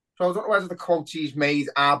 So I don't know whether the quotes he's made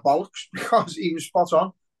are bollocks because he was spot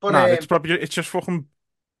on. But Nah, it's just fucking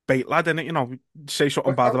bait, lad, innit? You know, say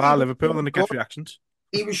something bad no, about Liverpool and it gets reactions.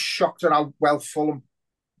 he was shocked at how well Fulham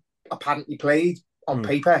apparently played on Mm.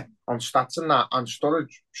 paper, on stats and that. And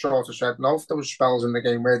Sturridge sort of said no, if there was spells in the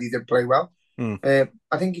game where he did play well. Mm.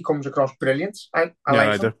 I think he comes across brilliant. I Yeah, like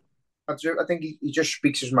I him. do. I do. I think he just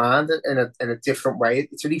speaks his mind in a different way.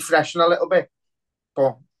 It's refreshing a little bit,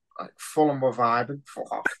 but like, Fulham were vibing.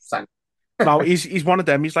 Fuck off. No, he's one of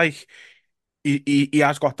them. He's like he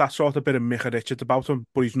has got that sort of bit of Micah Richards about him,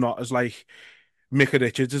 but he's not as like Micah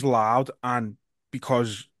Richards is loud and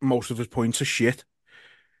because most of his points are shit.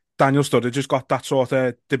 Daniel Sturridge has got that sort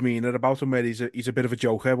of demeanour about him where he's a bit of a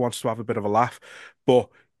joker, wants to have a bit of a laugh, but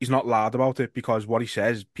he's not loud about it because what he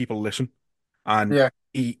says, people listen. And Yeah,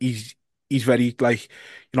 he's very like,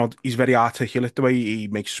 he's very articulate the way he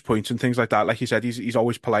makes his points and things like that. Like you said, he's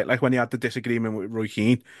always polite. Like when he had the disagreement with Roy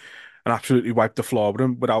Keane and absolutely wiped the floor with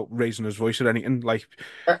him without raising his voice or anything. Like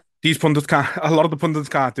these pundits can't, a lot of the pundits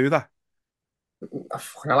can't do that.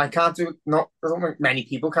 I can't do. No, I don't think many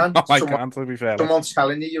people can. No, I can't, to be fair. Like, Someone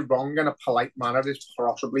telling you you're wrong in a polite manner is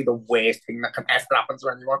possibly the worst thing that can ever happen to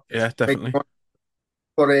anyone. yeah, definitely.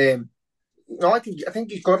 But no, I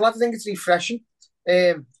think he's good, lad. I think it's refreshing.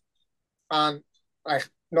 And like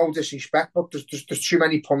no disrespect, but there's too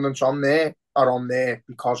many pundits on there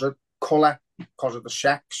because of colour, because of the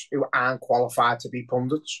sex, who aren't qualified to be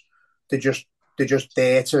pundits. They're just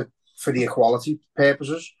there for the equality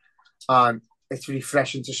purposes, and it's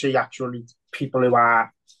refreshing to see actually people who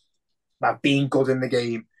are that being good in the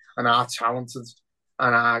game and are talented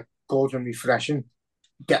and are good and refreshing,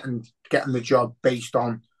 getting the job based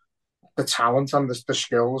on the talent and the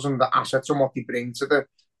skills and the assets and what they bring to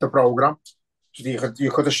the program. So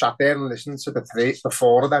you could have sat there and listened to the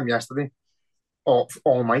four of them yesterday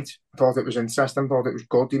all night. I thought it was interesting. Thought it was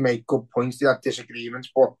good. They made good points. They had disagreements,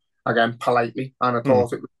 but again politely. And I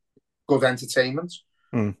thought it was good entertainment.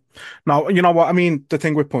 Now, you know what I mean? The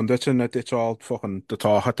thing with pundits and it's all fucking the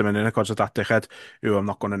talk at the minute because of that dickhead who I'm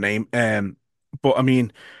not going to name. But I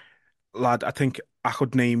mean, lad, I think I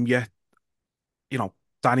could name you, you know,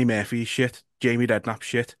 Danny Murphy's shit, Jamie Redknapp's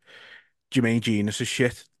shit, Jermaine Genius's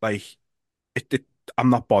shit. Like, it, I'm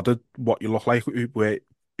not bothered what you look like, who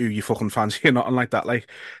you fucking fancy or nothing like that. Like,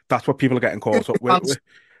 that's what people are getting caught up with.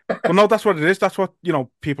 Well, no, that's what it is. That's what,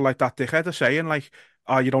 people like that dickhead are saying. Like,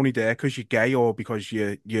 oh, you're only there because you're gay or because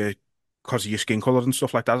you because of your skin colour and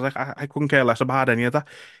stuff like that. I was like, I couldn't care less about any of that.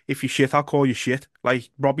 If you shit, I'll call you shit. Like,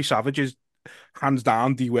 Robbie Savage is hands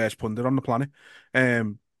down the worst pundit on the planet.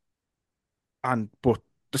 But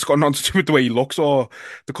it's got nothing to do with the way he looks or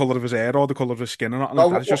the colour of his hair or the colour of his skin or nothing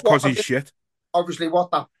like that. It's just because he's shit. Obviously, what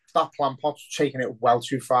that Lampard's taking it well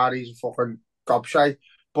too far. He's a fucking gobshite.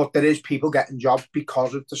 But there is people getting jobs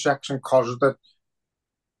because of the sex and because of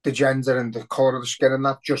the gender and the colour of the skin and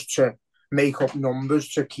that, just to make up numbers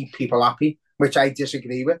to keep people happy, which I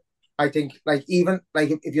disagree with. I think, like, even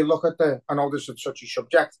like if you look at I know this is such a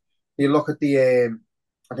subject. You look at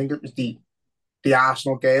I think it was the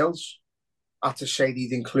Arsenal girls had to say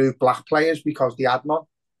they'd include black players because they had none.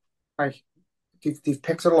 Like, they've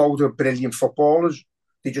picked a load of brilliant footballers.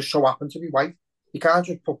 They just so happen to be white. You can't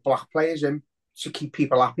just put black players in to keep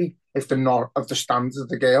people happy if they're not of the standards of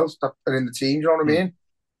the girls that are in the team. You know what I mean?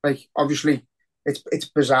 Like, obviously, it's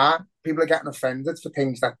bizarre. People are getting offended for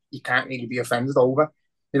things that you can't really be offended over.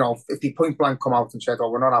 You know, if they point blank come out and said, "Oh,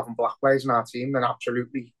 we're not having black players in our team," then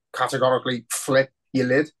absolutely, categorically flip your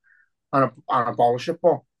lid and abolish it.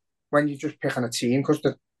 But when you're just picking a team because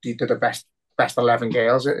they're the best 11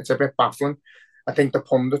 girls, it's a bit baffling. I think the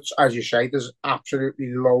pundits, as you say, there's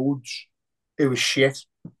absolutely loads who is shit,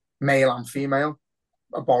 male and female.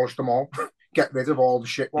 Abolish them all, get rid of all the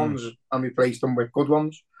shit ones and replace them with good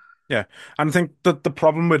ones. Yeah, and I think that the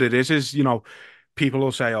problem with it is people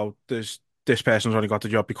will say, "Oh, this person's only got the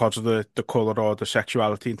job because of the color or the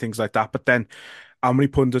sexuality and things like that." But then, how many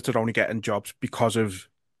pundits are only getting jobs because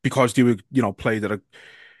they were played at a?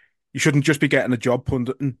 You shouldn't just be getting a job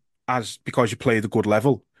punditing because you played a good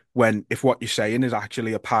level. When if what you're saying is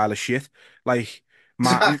actually a pile of shit, like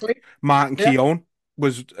Martin Yeah. Keown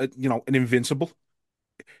was, an invincible.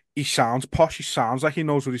 He sounds posh. He sounds like he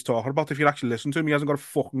knows what he's talking about. If you actually listen to him, he hasn't got a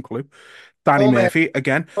fucking clue. Danny Murphy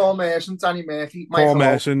again. Paul Mason, Danny Murphy, Paul Michael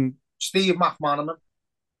Mason, Steve McManaman.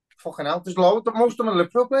 Fucking hell, there's loads. Most of them are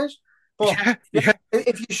Liverpool players. But yeah.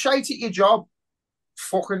 If you shite at your job,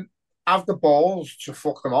 fucking have the balls to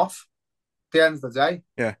fuck them off. At the end of the day.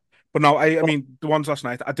 Yeah. But no, I mean, the ones last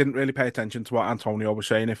night, I didn't really pay attention to what Antonio was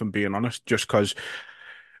saying, if I'm being honest, just because.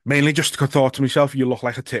 Mainly just I thought to myself, you look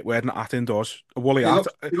like a tit wearing a hat indoors. A woolly hat.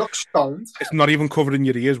 You look stoned. It's not even covering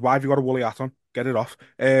your ears. Why have you got a woolly hat on? Get it off.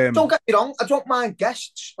 Don't get me wrong. I don't mind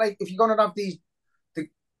guests. Like, if you're going to have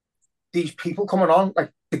these people coming on,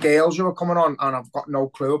 like the girls who are coming on, and I've got no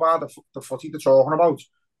clue about the footy they're talking about.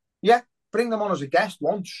 Yeah, bring them on as a guest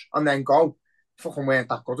once and then go. Fucking weren't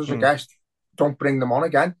that good as a guest. Don't bring them on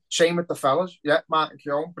again. Same with the fellas. Yeah, Martin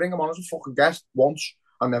Keown, bring them on as a fucking guest once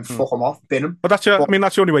and then fuck them off, bin them. But that's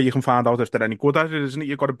the only way you can find out if they're any good at it, isn't it?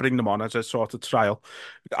 You've got to bring them on as a sort of trial,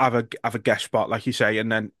 have a guest spot, like you say,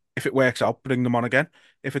 and then if it works out, bring them on again.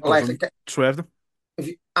 If it doesn't, swerve them.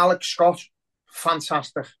 Alex Scott,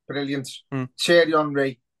 fantastic, brilliant. Thierry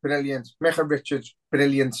Henry, brilliant. Michael Richards,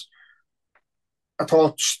 brilliant. I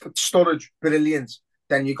thought Sturridge, brilliant.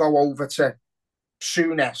 Then you go over to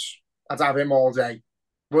Souness, I'd have him all day.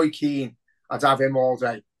 Roy Keane, I'd have him all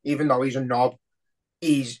day. Even though he's a knob,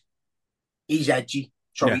 he's edgy,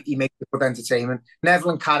 so he makes good entertainment. Neville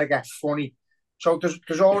and Carragher, funny. So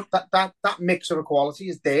there's all that mix of equality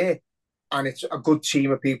is there, and it's a good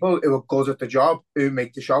team of people who are good at the job, who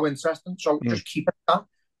make the show interesting. So just keep it that.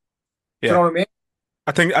 Yeah. Do you know what I mean?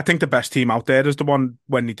 I think the best team out there is the one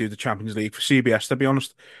when they do the Champions League for CBS. To be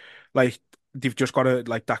honest, like they've just got to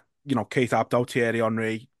like that. Kate Abdo, Thierry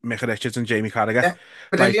Henry, Michael Richards, and Jamie Carragher. Yeah,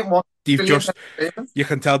 brilliant one. You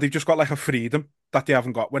can tell they've just got like a freedom that they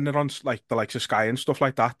haven't got when they're on like the likes of Sky and stuff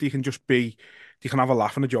like that. They can have a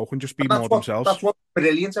laugh and a joke and just be more themselves. That's what's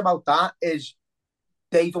brilliant about that is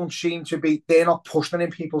they don't seem to be. They're not pushing it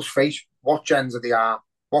in people's face what gender they are,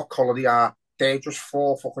 what colour they are. They're just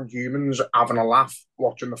four fucking humans having a laugh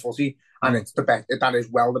watching the footy, and it's the best. That is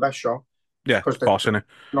the best show. Yeah, of because course, innit?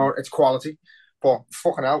 it's quality. But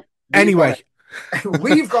fucking hell, Anyway,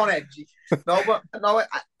 we've gone edgy. No, but no,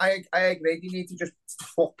 I agree. You need to just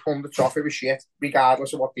fuck pundits off with shit,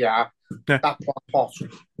 regardless of what they are. yeah. That pot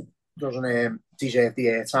doesn't deserve the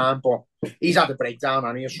airtime, but he's had a breakdown,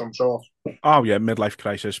 and he of some sort. Oh yeah, midlife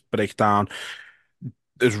crisis, breakdown.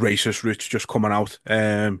 There's racist roots just coming out.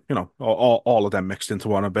 All of them mixed into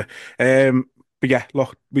one a bit. But yeah,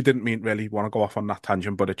 look, we didn't mean really want to go off on that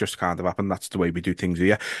tangent, but it just kind of happened. That's the way we do things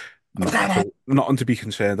here. Nothing to be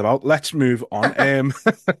concerned about. Let's move on.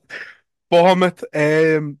 Bournemouth.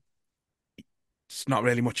 It's not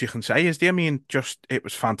really much you can say, is there? I mean, just it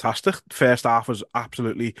was fantastic. First half was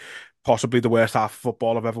absolutely, possibly the worst half of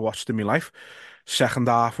football I've ever watched in my life. Second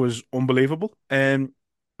half was unbelievable.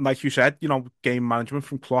 Like you said, game management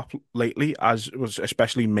from Klopp lately, as was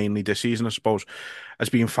especially mainly this season, I suppose, has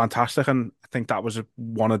been fantastic, and I think that was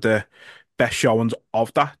one of the best showings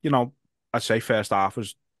of that. I'd say first half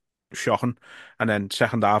was shocking, and then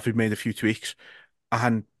second half we made a few tweaks,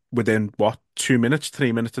 and within what 2 minutes,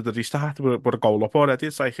 3 minutes of the restart, we're a goal up already.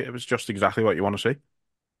 It's like it was just exactly what you want to see.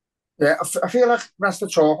 Yeah, I feel like the rest of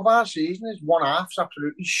the talk of our season is one half's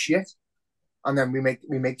absolutely shit, and then we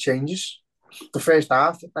make changes. The first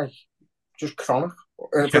half, like just chronic. If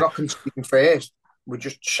we're Yeah, not conceding first, we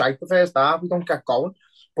just shite the first half. We don't get going.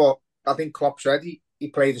 But I think Klopp said he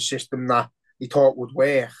played a system that he thought would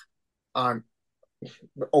work, and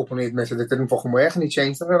openly admitted it didn't fucking work, and he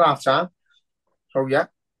changed it at half time. So yeah,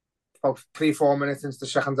 about 3-4 minutes into the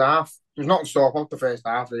second half, there's nothing to talk about the first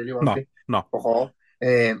half, really, was no, it? no,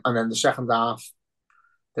 And then the second half,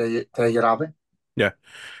 there you have it. yeah.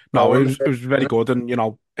 No, Goal it in the was it first was very minute. good,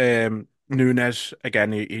 and Nunes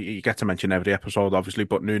again. You get to mention every episode, obviously,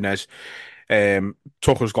 but Nunes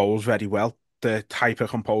took his goals very well. The type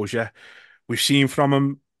of composure we've seen from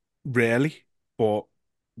him, rarely, but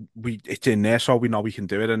it's in there, so we know we can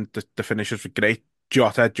do it, and the finishes were great.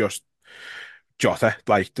 Jota,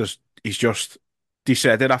 like he's just. He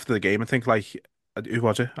said it after the game. I think like who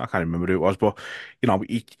was it? I can't remember who it was, but I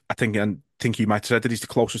think he might have said that he's the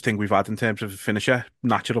closest thing we've had in terms of a finisher,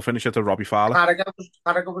 natural finisher to Robbie Fowler.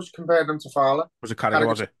 Carragher was compared him to Fowler. Was it Carragher?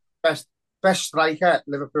 Was Carragher's it? best striker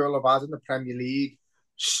Liverpool have had in the Premier League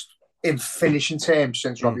in finishing terms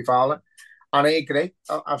since Mm. Robbie Fowler. And I agree.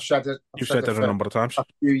 I've said it. I've You've said said it that a for number of times. a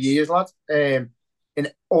few years, lad. In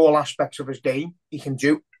all aspects of his game, he can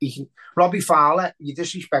do. He can. Robbie Fowler, you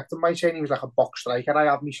disrespect him by saying he was like a box striker.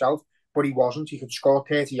 I had myself, but he wasn't. He could score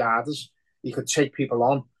 30 yarders. He could take people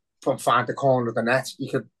on from find the corner of the net. He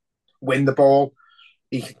could win the ball.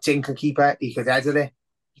 He could dink a keeper. He could edit it.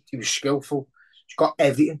 He was skillful. He's got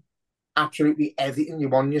everything, absolutely everything you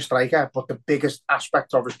want in your striker. But the biggest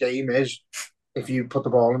aspect of his game is if you put the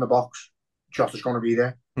ball in the box, Jota's going to be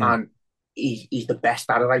there, Mm. and he's the best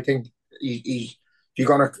at it. I think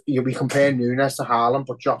you'll be comparing Nunes to Haaland,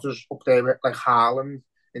 but Jota's up there with like Haaland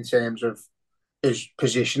in terms of his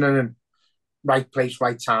positioning and right place,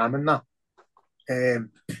 right time, and that.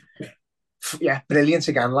 Um, yeah, brilliant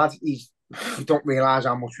again, lad. We don't realise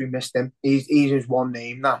how much we missed him. He's his one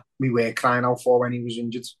name that we were crying out for when he was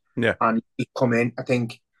injured, Yeah. and he come in. I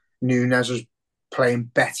think Nunes is playing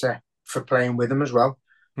better for playing with him as well.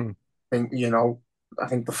 Mm. I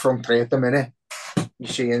think the front three at the minute,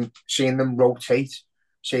 you're seeing them rotate,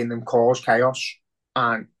 seeing them cause chaos,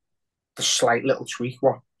 and the slight little tweak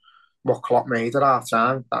what Klopp made at half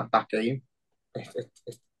time that game, it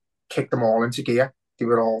kicked them all into gear. They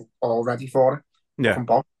were all ready for it. Yeah. Fucking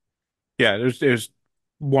bomb. Yeah, it was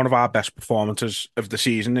one of our best performances of the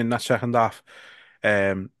season in that second half.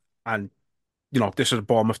 And this is a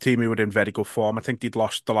Bournemouth team who were in very good form. I think they'd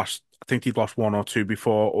lost one or two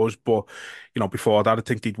before us, but before that, I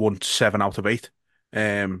think they'd won 7 out of 8.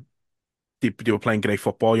 They were playing great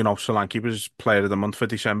football. Solanke was Player of the Month for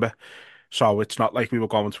December, so it's not like we were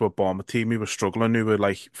going to a Bournemouth team who were struggling, who were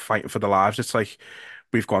like fighting for their lives. It's like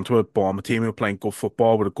we've gone to a Bournemouth team who were playing good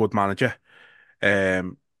football with a good manager.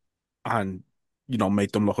 And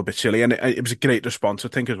made them look a bit silly. And it was a great response, I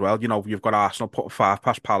think, as well. You've got Arsenal putting 5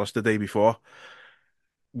 past Palace the day before.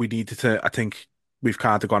 We needed to, I think, we've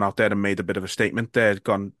kind of gone out there and made a bit of a statement there,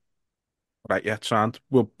 gone, right, yeah, Sand,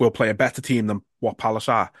 we'll play a better team than what Palace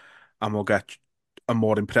are, and we'll get a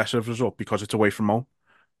more impressive result because it's away from home.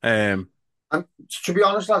 Um, And to be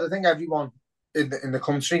honest, lad, I think everyone in the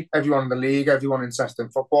country, everyone in the league, everyone interested in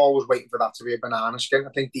football was waiting for that to be a banana skin.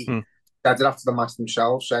 I think they hmm, said it after the match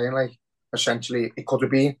themselves, saying like essentially it could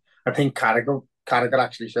have been. I think Carragher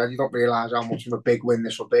actually said you don't realise how much of a big win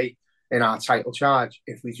this will be in our title charge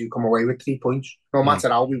if we do come away with 3 points. No hmm. matter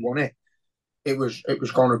how we won it, it was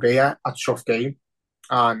going to be a tough game.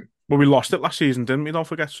 And Well, we lost it last season, didn't we? Don't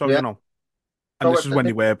forget. So, yeah, And So this is when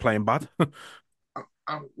they were playing bad.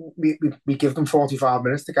 we give them 45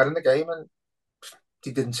 minutes to get in the game, and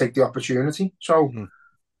they didn't take the opportunity. So it Mm.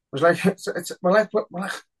 was like we're like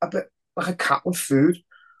a bit like a cat with food,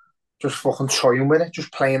 just fucking toying with it,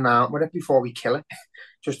 just playing around with it before we kill it.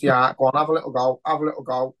 Just yeah, go on, have a little go, have a little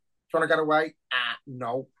go. Do you want to get away?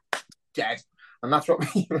 No, dead. And that's what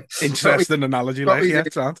we what we Interesting analogy, what like, we do. yeah,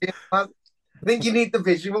 sound. I think you need the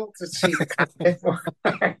visual to see the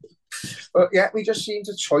cat. But yeah, we just seem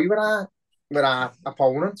to toy with our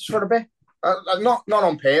opponents for a bit. Not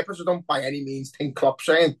on purpose. I don't by any means think Klopp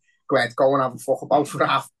saying, "Go ahead, go and have a fuck about for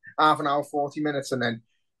half an hour, 40 minutes, and then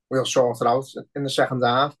we'll sort it out in the second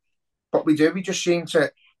half." But we do. We just seem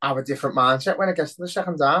to have a different mindset when it gets to the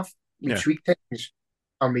second half. We Yeah. tweak things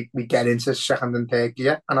and we get into second and third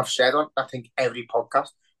gear. And I've said on I think every podcast,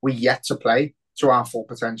 we're yet to play to our full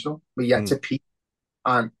potential. We're yet Mm. to peak.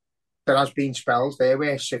 And there has been spells there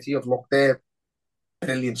where City have looked their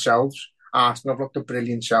brilliant selves. Arsenal have looked their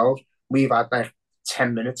brilliant selves. We've had like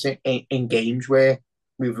 10 minutes in games where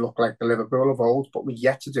we've looked like the Liverpool of old, but we're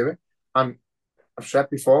yet to do it. And I've said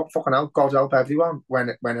before, fucking hell, God help everyone when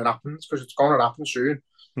it happens, because it's going to happen soon.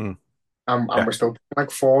 Mm. And Yeah, we're still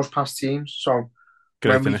like fours past teams. So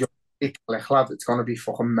great, when isn't we it? just click, lad, it's going to be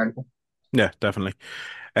fucking mental. Yeah, definitely.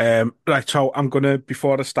 Right, so I'm gonna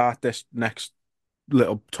before I start this next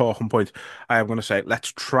little talking point, I am gonna say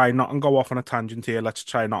let's try not and go off on a tangent here. Let's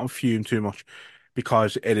try not and fume too much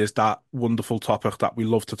because it is that wonderful topic that we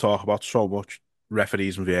love to talk about so much,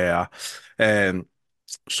 referees and VAR. Um,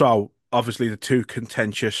 so obviously the two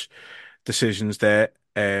contentious decisions there.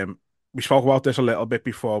 We spoke about this a little bit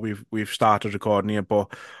before we've started recording here,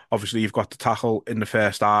 but obviously you've got the tackle in the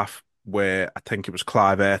first half where I think it was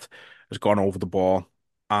Clivert has gone over the ball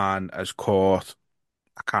and has caught.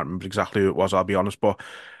 I can't remember exactly who it was, I'll be honest, but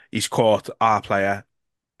he's caught our player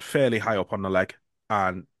fairly high up on the leg,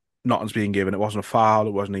 and nothing's being given. It wasn't a foul,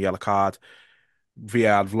 it wasn't a yellow card.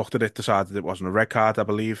 VR have looked at it, decided it wasn't a red card, I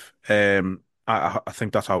believe. I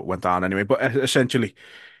think that's how it went down anyway. But essentially,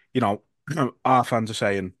 you know, our fans are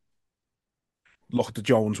saying, look at the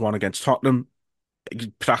Jones one against Tottenham,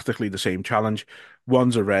 practically the same challenge.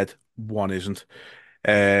 One's a red, one isn't.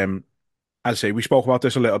 Um, as I say, we spoke about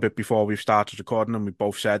this a little bit before we've started recording, and we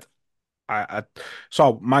both said, I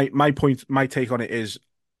so my point, my take on it is,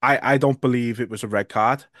 I don't believe it was a red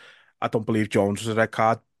card. I don't believe Jones was a red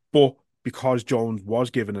card, but because Jones was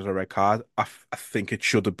given as a red card, I think it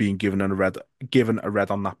should have been given a red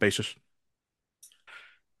on that basis.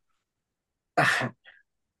 I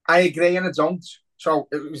agree and I don't. So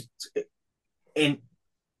it was in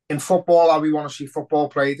in football how we want to see football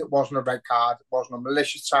played. It wasn't a red card. It wasn't a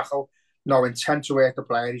malicious tackle. No intent to hurt the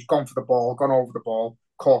player. He's gone for the ball, gone over the ball,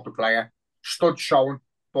 caught the player, stood showing,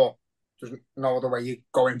 but there's no other way you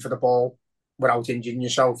go in for the ball without injuring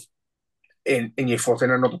yourself in your foot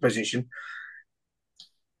in another position.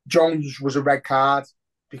 Jones was a red card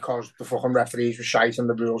because the fucking referees were shite and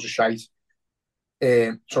the rules are shite.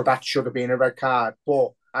 So that should have been a red card.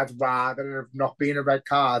 But I'd rather have not been a red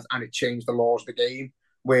card and it changed the laws of the game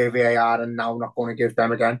where VAR are now not going to give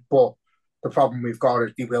them again. But the problem we've got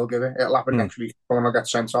is they will give it. It'll happen Hmm. next week. Someone will get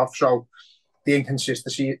sent off. So the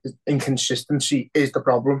inconsistency is the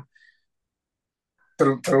problem.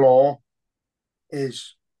 The law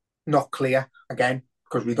is not clear again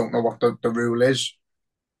because we don't know what the rule is.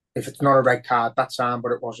 If it's not a red card that time,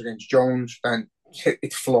 but it was against Jones, then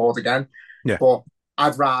it's flawed again. Yeah. But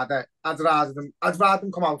I'd rather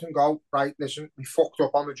them come out and go, right, listen, we fucked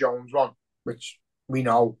up on the Jones one, which we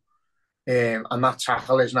know, and that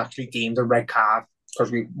tackle isn't actually deemed a red card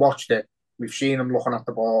because we watched it, we've seen him looking at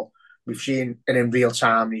the ball, we've seen it in real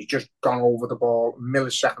time. He's just gone over the ball a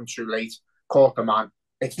millisecond too late, caught the man.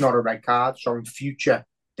 It's not a red card, so in future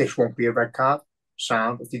this won't be a red card.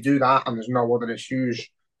 Sound. If they do that and there's no other issues,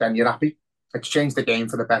 then you're happy. It's changed the game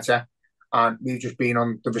for the better. And we've just been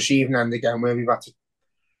on the receiving end again where we've had to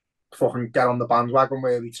fucking get on the bandwagon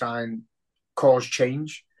where we try and cause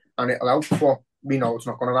change and it'll help, but we know it's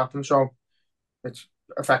not going to happen. So it's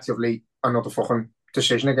effectively another fucking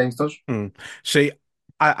decision against us. See,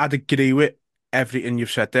 I'd agree with everything you've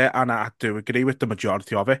said there, and I do agree with the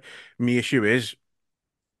majority of it. My issue is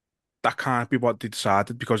that can't be what they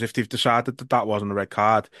decided, because if they've decided that that wasn't a red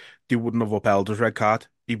card, they wouldn't have upheld his red card.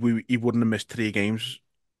 He wouldn't have missed 3 games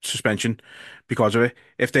suspension because of it.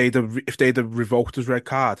 If they'd have revoked his red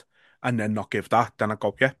card and then not give that, then I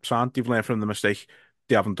go, yeah, sound, they've learned from the mistake.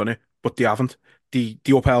 They haven't done it, but they haven't. They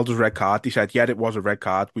upheld his red card. They said, yeah, it was a red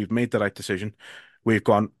card. We've made the right decision. We've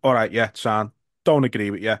gone, all right, yeah, sound. Don't agree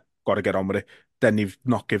with you. Got to get on with it. Then they've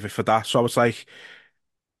not give it for that. So it's like,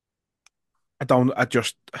 I don't. I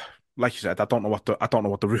just like you said, I don't know what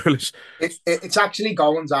the rule is. It's actually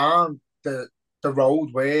going down the road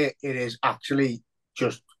where it is actually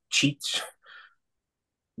just cheats,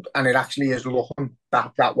 and it actually is looking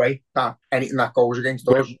that way. That anything that goes against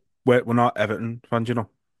We're, us, we're not Everton fans, you know.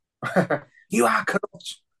 you are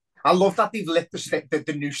corrupt. I love that they've lit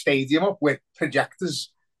the new stadium up with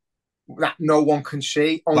projectors that no one can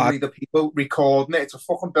see, only Lad, the people recording it. It's a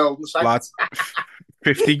fucking building site. lad,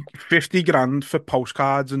 50 grand for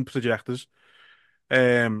postcards and projectors.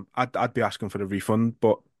 I'd be asking for a refund,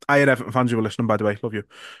 but I had Everton fans who were listening, by the way. Love you.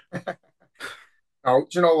 Oh,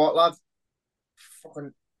 do you know what, lad?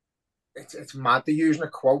 Fucking, it's mad. They're using a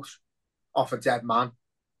quote off a dead man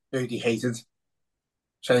who they hated,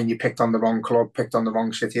 saying you picked on the wrong club, picked on the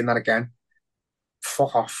wrong city, and that again.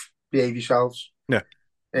 Fuck off. Behave yourselves. Yeah.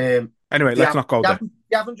 Um, Anyway, let's not go there.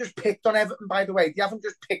 you haven't just picked on Everton, by the way. You haven't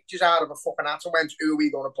just picked us out of a fucking hat and went, who are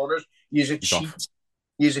we going to punish? You're a He's cheat. off.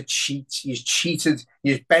 You're a cheat. You've cheated.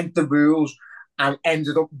 You've bent the rules and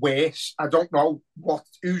ended up worse. I don't know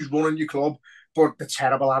who's running your club, but they're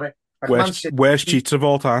terrible at it. Like Worst cheats of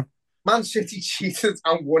all time. Man City cheated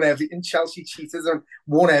and won everything. Chelsea cheated and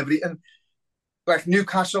won everything. Like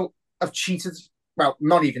Newcastle have cheated. Well,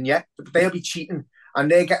 not even yet, but they'll be cheating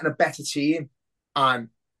and they're getting a better team and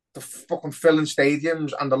the fucking filling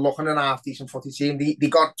stadiums and they're looking at a half decent footy team. They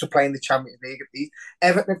got to play in the Champions League at least.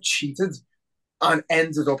 Everton have cheated and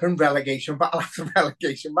ended up in relegation battle after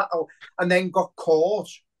relegation battle and then got caught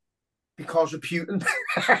because of Putin.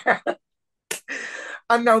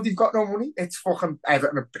 And now they've got no money. It's fucking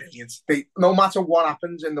Everton are brilliant. No matter what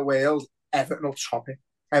happens in the world, Everton will chop it.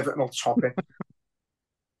 Everton will chop it.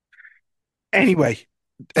 Anyway,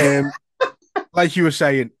 like you were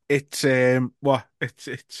saying, it's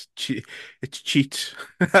it's cheats.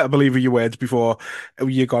 I believe in your words before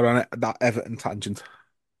you got on it that Everton tangent.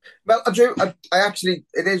 Well, I do. I actually,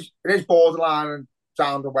 it is borderline and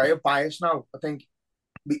down the way of bias now. I think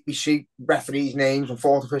we see referees' names and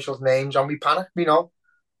fourth officials' names and we panic.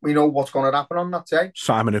 We know what's going to happen on that day.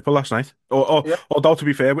 Simon Hooper last night. Yeah, Although to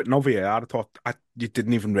be fair, with no VAR, I thought you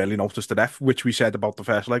didn't even really notice the ref, which we said about the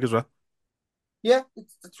first leg as well. yeah,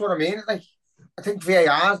 that's what I mean. Like, I think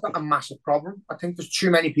VAR is not a massive problem. I think there's too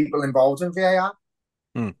many people involved in VAR.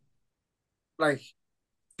 Hmm. Like,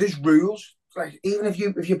 there's rules. Like, even if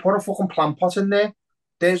you put a fucking plant pot in there,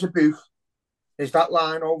 there's a booth. Is that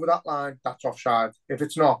line over that line? That's offside. If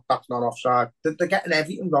it's not, that's not offside. They're getting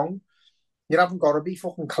everything wrong. You haven't got to be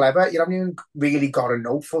fucking clever. You haven't even really got to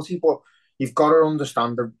know footy, but you've got to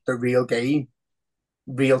understand the real game,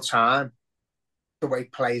 real time, the way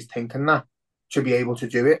players think and that to be able to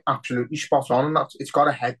do it absolutely spot on. And it's got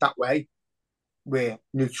to head that way. We're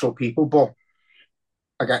neutral people, but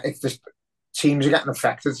again, it's just teams are getting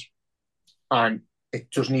affected, and it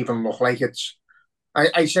doesn't even look like it's.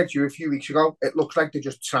 I said to you a few weeks ago, it looks like they're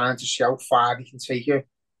just trying to see how far they can take it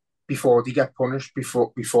before they get punished,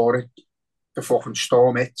 before the fucking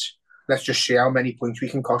storm hits. Let's just see how many points we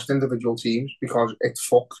can cost individual teams because it's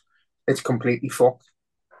fucked. It's completely fucked.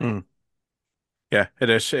 Hmm. Yeah, it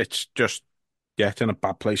is. It's just it's in a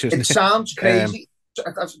bad place, isn't It it? sounds crazy.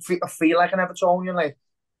 I feel like an Evertonian, like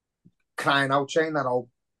crying out saying that, oh,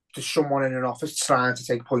 there's someone in an office trying to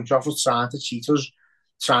take points off us, trying to cheat us,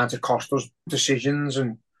 trying to cost us decisions,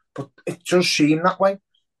 but it does seem that way.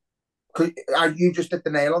 You just hit the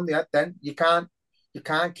nail on the head. Then you can't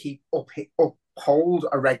keep uphold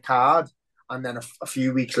a red card and then a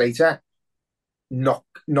few weeks later not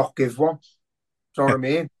give one. Do you know what I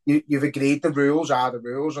mean? You've agreed the rules are the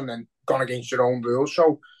rules and then gone against your own rules.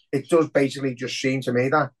 So it does basically just seem to me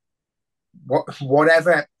that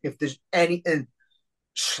whatever, if there's anything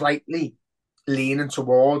slightly leaning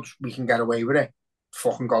towards we can get away with it,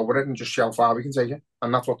 fucking go with it and just see how far we can take it.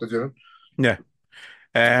 And that's what they're doing. Yeah.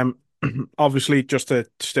 Obviously, just to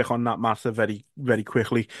stick on that matter very, very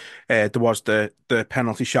quickly, there was the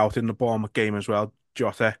penalty shout in the Bournemouth game as well.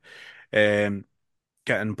 Jota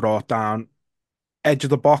getting brought down edge of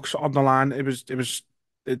the box on the line. It was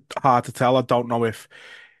hard to tell. I don't know if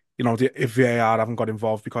if VAR haven't got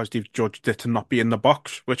involved because they've judged it to not be in the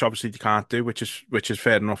box, which obviously they can't do, which is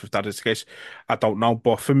fair enough if that is the case. I don't know,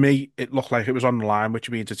 but for me, it looked like it was on the line,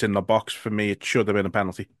 which means it's in the box. For me, it should have been a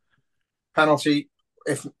penalty. Penalty.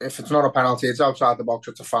 If it's not a penalty, it's outside the box.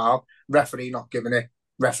 It's a foul. Referee not giving it.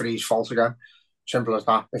 Referee's fault again. Simple as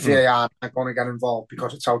that. If VAR aren't going to get involved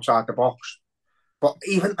because it's outside the box, but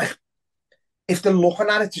even if they're looking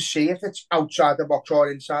at it to see if it's outside the box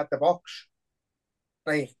or inside the box,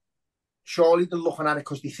 like surely they're looking at it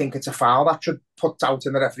because they think it's a foul. That should put doubt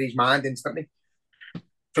in the referee's mind instantly.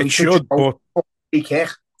 So it should, but he kick,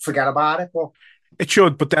 forget about it. But It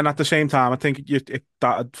should, but then at the same time, I think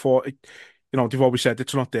that for they've always said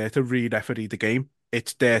it's not there to re-referee the game.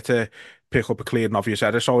 It's there to pick up a clear and obvious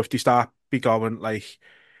error. So if they start be going like,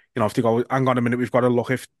 if they go, hang on a minute, we've got to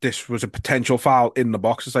look if this was a potential foul in the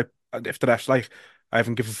box. It's like if the ref's like, I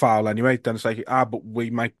haven't given foul anyway, then it's like, but we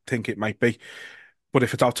might think it might be. But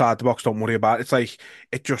if it's outside the box, don't worry about it. It's like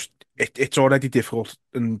it's already difficult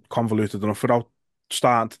and convoluted enough without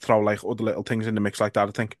starting to throw like other little things in the mix like that,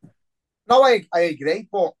 I think. No, I agree,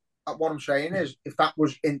 but what I'm saying is, if that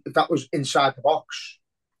was inside the box,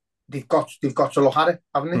 they've got to look at it,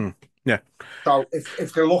 haven't they? Yeah. So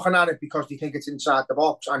if they're looking at it because they think it's inside the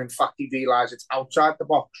box, and in fact they realise it's outside the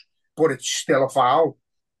box, but it's still a foul,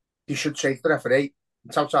 they should say to the referee,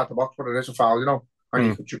 it's outside the box, but it is a foul, and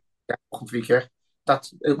you could just get a free kick.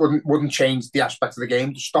 It wouldn't change the aspect of the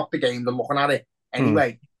game. To stop the game, they're looking at it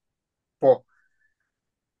anyway. But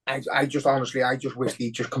I just honestly, I just wish they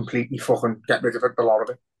just completely fucking get rid of it, the lot of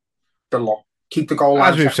it. The lot. Keep the goal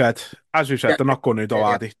line. As we've said, they're not going to though,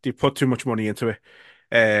 are they? They put too much money into it.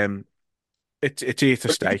 It's here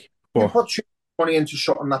to stay. But you put too much money into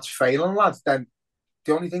something that's failing, lads, then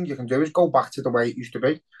the only thing you can do is go back to the way it used to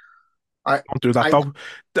be. Don't do that though.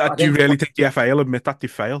 Do you really think the FA will admit that they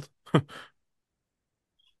failed?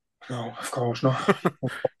 No, of course not.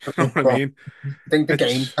 You know what I mean? I think the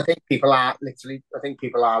game. I think people are literally. I think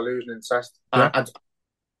people are losing interest. Yeah. And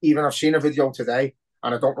even I've seen a video today,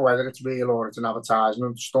 and I don't know whether it's real or it's an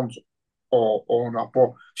advertisement stunt or not. But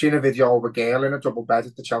I've seen a video of a girl in a double bed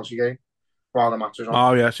at the Chelsea game while the match is on.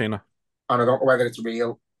 Oh yeah, I've seen it. And I don't know whether it's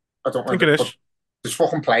real. I don't know. I think it is. There's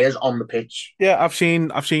fucking players on the pitch. Yeah, I've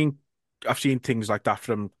seen things like that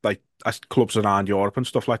from like clubs around Europe and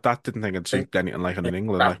stuff like that. Didn't think I'd see anything like it in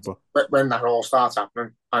England. But when that all starts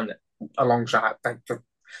happening, and alongside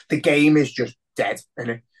the game is just dead, isn't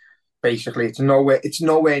it? Basically, it's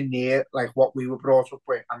nowhere near like what we were brought up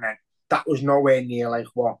with, and then that was nowhere near like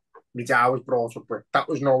what my dad was brought up with. That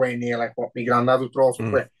was nowhere near like what my granddad was brought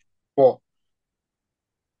up with. But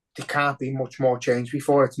there can't be much more change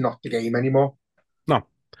before it's not the game anymore. No,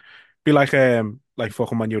 be like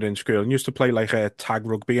fucking when you were in school and used to play like tag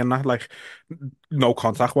rugby and that, like no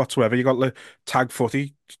contact whatsoever. You got like tag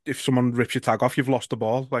footy. If someone rips your tag off, you've lost the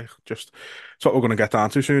ball. Like just it's what we're gonna get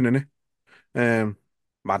down to soon, isn't it?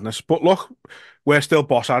 Madness. But look, we're still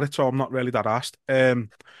boss at it, so I'm not really that asked.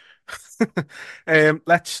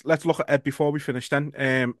 Let's look at it before we finish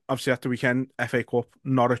then. Obviously at the weekend, FA Cup,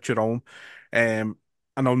 Norwich at home.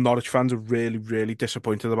 I know Norwich fans are really, really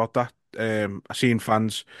disappointed about that. I've seen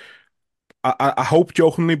fans, I hope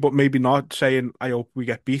jokingly, but maybe not, saying, I hope we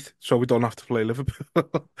get beat so we don't have to play Liverpool.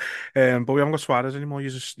 But we haven't got Suarez anymore.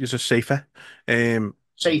 You're just safer.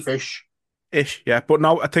 Safe-ish. Ish, yeah. But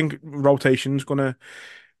now I think rotation's going to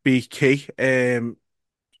be key.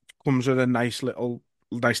 Comes at a nice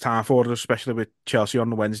time for us, especially with Chelsea on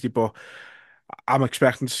the Wednesday. But I'm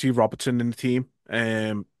expecting to see Robertson in the team.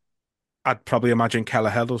 I'd probably imagine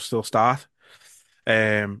Kelleher will still start.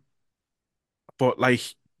 But like,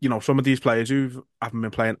 some of these players who haven't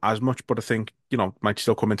been playing as much, but I think, might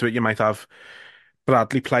still come into it. You might have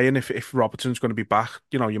Bradley playing if Robertson's going to be back.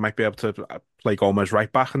 You might be able to play Gomez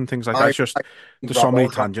right back and things like that. It's just, there's so many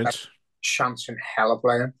tangents. Chance in hell of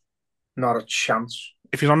playing. Not a chance.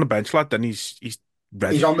 If he's on the bench, lad, then he's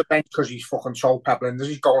ready. He's on the bench because he's fucking so Pep Linders.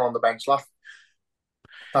 He's going on the bench, lad.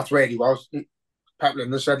 That's where he was. Pep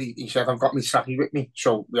Linders said he said, I've got my Saki with me,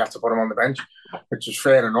 so we have to put him on the bench, which is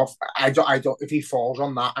fair enough. I don't. If he falls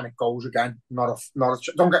on that and it goes again,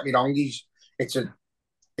 don't get me wrong. It's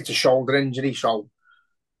a shoulder injury, so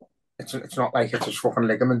it's not like it's his fucking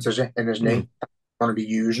ligament, is it, in his knee? Going to be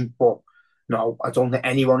using, but no, I don't think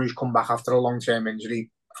anyone who's come back after a long-term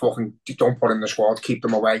injury, fucking don't put in the squad. Keep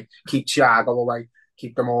them away. Keep Thiago away.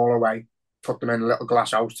 Keep them all away. Put them in a little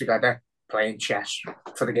glass house together, playing chess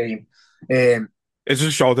for the game. It's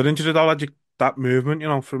a shoulder injury though, that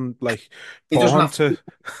movement, from like he doesn't have to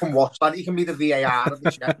watch that. He can be the VAR of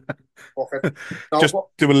the chess. Just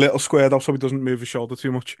do a little square though, so he doesn't move his shoulder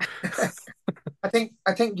too much. I think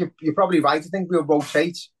you're probably right. I think we'll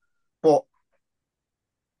rotate, but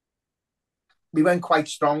we went quite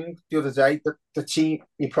strong the other day. The team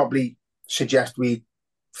you probably suggest we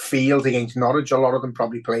field against Norwich. A lot of them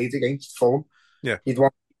probably played against Fulham. Yeah, you'd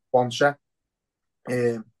want one set.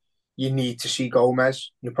 You need to see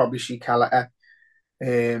Gomez. You probably see Kelleher.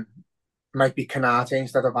 Might be Canate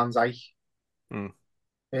instead of Van Dijk.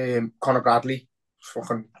 Conor Bradley,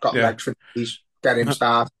 fucking got legs for these. Get him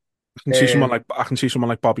started. I can see someone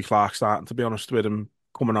like Bobby Clark starting. To be honest, with him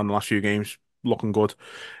coming on the last few games, looking good.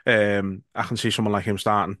 I can see someone like him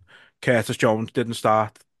starting. Curtis Jones didn't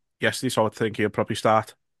start yesterday, so I think he'll probably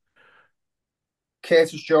start.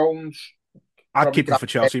 Curtis Jones, I'd probably keep him grab. for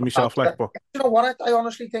Chelsea myself, like, but You know what? I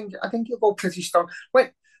honestly think he'll go pretty strong.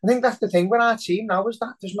 Wait, I think that's the thing with our team now is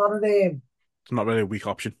that there's not it's not really a weak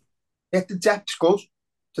option. the depth's good.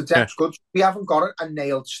 The Yeah, depth's good. We haven't got a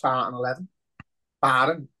nailed starting 11.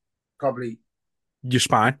 Barring probably, your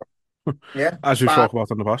spine, yeah, as we've barring talked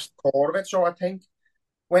about in the past. core of it. So I think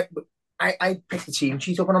when I picked the team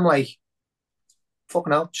sheet up and I'm like,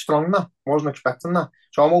 fucking hell, strong that. Wasn't expecting that.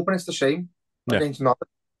 So I'm hoping it's the same Yeah, against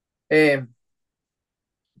Norwich.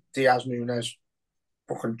 Diaz, Nunes,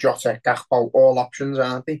 fucking Jota, Gakpo, all options,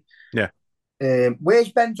 aren't they? yeah,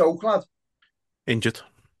 Where's Ben Doak, lad? injured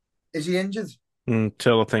Is he injured?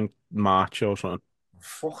 until I think March or something.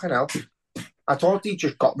 Fucking hell. I thought he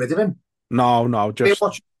just got rid of him. No, no, Been just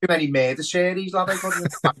watching too many murder series, lad. I thought he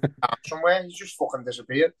was somewhere. He's just fucking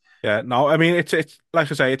disappeared. yeah, no. I mean, it's like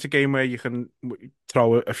I say, it's a game where you can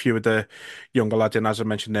throw a few of the younger lads in, as I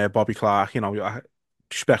mentioned there, Bobby Clark. You know, I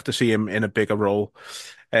expect to see him in a bigger role.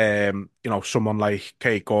 Someone like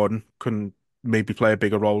Kate Gordon can maybe play a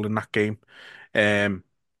bigger role in that game. Um,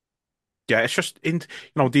 yeah, it's just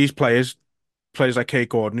these players like Kate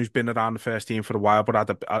Gordon, who's been around the first team for a while, but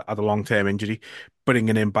had a long-term injury,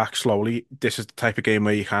 bringing him back slowly. This is the type of game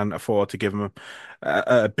where you can afford to give him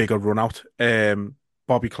a bigger run out.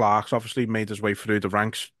 Bobby Clark's obviously made his way through the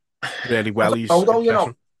ranks really I well. don't He's know though,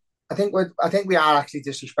 impressive. I think we are actually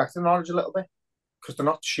disrespecting Norwich a little bit because they're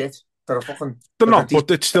not shit. They're a fucking They're they're a not, decent.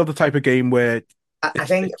 but it's still the type of game where I it's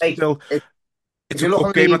think it's like still if it's a you look cup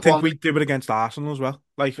on game. I League think One, we do it against Arsenal as well.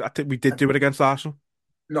 Like I think we did do it against Arsenal.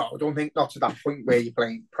 no, I don't think not to that point where you're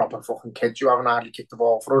playing proper fucking kids who haven't hardly kicked the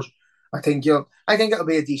ball for us. I think it'll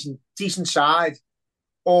be a decent side,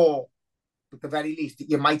 or at the very least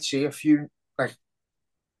you might see a few like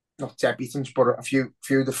not debutants, but a few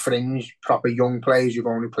of the fringe proper young players who've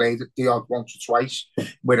only played the odd once or twice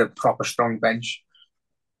with a proper strong bench.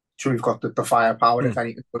 So we've got the firepower Hmm. if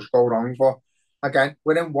anything does go wrong. But again,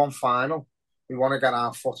 we're in one final. We want to get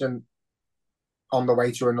our foot in on the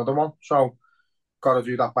way to another one. So got to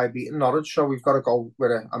do that by beating Norwich. So we've got to go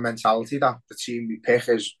with a mentality that the team we pick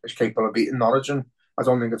is capable of beating Norwich. And I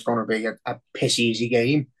don't think it's going to be a piss easy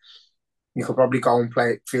game. You could probably go and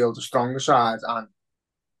play field the stronger side and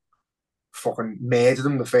fucking murder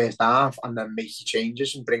them the first half and then make your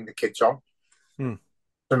changes and bring the kids on. Hmm.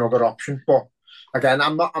 Another option. But again,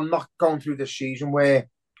 I'm not going through this season where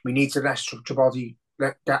we need to rest structure body,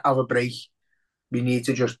 have a break. We need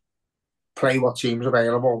to just play what teams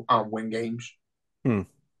available and win games. Hmm.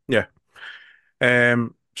 Yeah.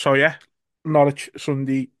 So yeah, Norwich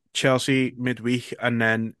Sunday, Chelsea midweek, and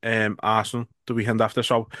then Arsenal the weekend after.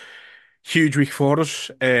 So huge week for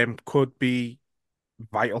us. Could be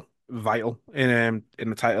vital in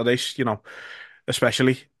the title race.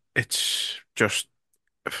 Especially it's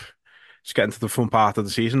it's getting to the fun part of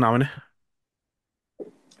the season now, isn't it?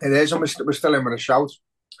 It is, and we're still in with a shout.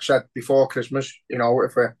 I said before Christmas,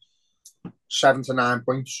 if we're 7 to 9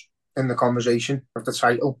 points in the conversation of the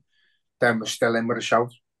title, then we're still in with a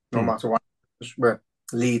shout, no Hmm. matter what. We're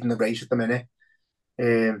leading the race at the minute.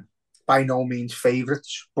 By no means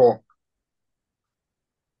favourites, but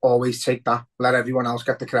always take that. Let everyone else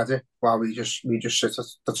get the credit while we just sit at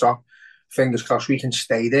the top. Fingers crossed we can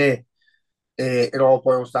stay there. It all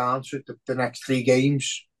boils down to the next 3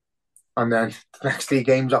 games, and then the next 3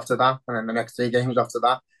 games after that, and then the next 3 games after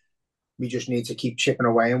that. We just need to keep chipping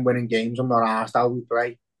away and winning games. I'm not asked how we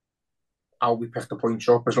play, how we pick the points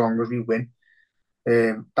up as long as we win.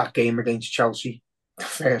 That game against Chelsea, the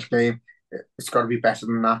first game, it's got to be better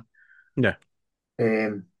than that. Yeah,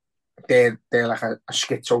 Um, they're like a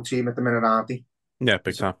schizo team at the minute, aren't they? yeah, big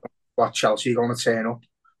It's time. what Chelsea are going to turn up,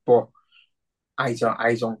 but I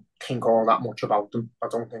don't think all that much about them. I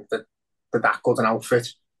don't think that they're that good an outfit.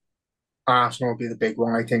 Arsenal will be the big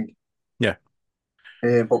one, I think. Yeah,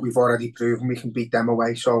 But we've already proven we can beat them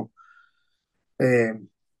away. So, um,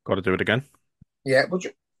 got to do it again. yeah, but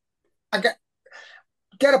I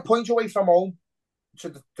get a point away from home to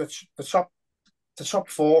the top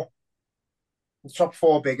four, the top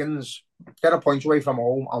four big uns. Get a point away from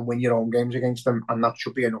home and win your own games against them, and that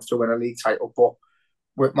should be enough to win a league title. But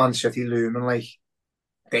with Man City looming, like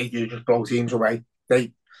they do just blow teams away.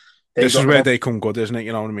 They This is got where they come good, isn't it?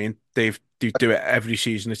 You know what I mean? They do it every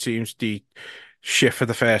season. It seems they shift for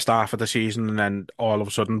the first half of the season and then all of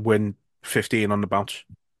a sudden win 15 on the bounce.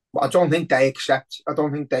 But I don't think they accept. I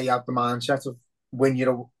don't think they have the mindset of win.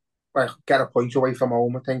 Get a point away from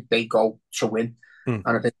home. I think they go to win, Hmm.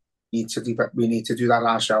 and I think we need to do that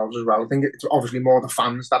ourselves as well. I think it's obviously more the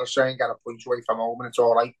fans that are saying get a point away from home, and it's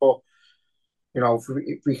all right. But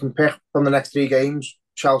if we can pick from the next 3 games,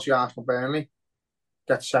 Chelsea, Arsenal, Burnley,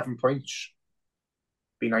 get 7 points.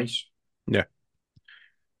 be nice. Yeah,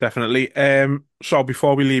 definitely. So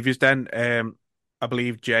before we leave you, then, I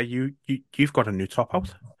believe Jay, you've got a new top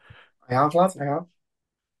out. I have, lad. I have.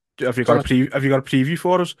 Have you got a Gonna, pre? Have you got a preview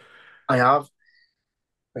for us? I have.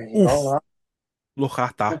 There you go, Oof! lad. Look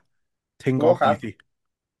at that thing gone Look at. beauty.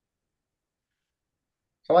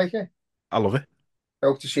 I like it. I love it. I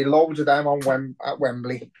hope to see loads of them on at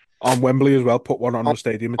Wembley. On Wembley as well. Put one on On, the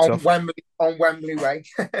stadium itself. On Wembley Way.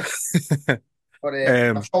 But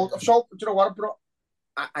Um, I've sold. Do you know what I brought?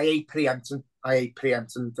 I hate preempting. I hate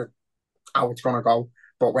preempting how it's gonna go.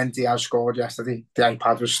 But when Diaz scored yesterday, the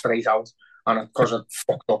iPad was straight out, and because I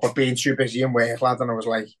fucked up, I've been too busy in work, lad, and I was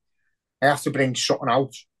like, I have to bring something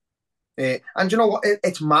out. And you know what?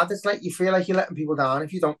 It's mad. It's like you feel like you're letting people down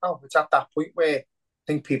if you don't know. It's at that point where I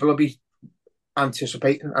think people will be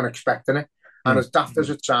anticipating and expecting it. And mm, as daft as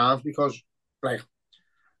it sounds, because like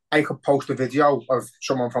I could post a video of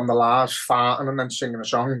someone from the Lars farting and then singing a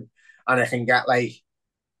song, and I can get like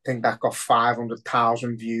I think that got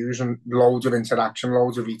 500,000 views and loads of interaction,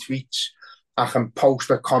 loads of retweets. I can post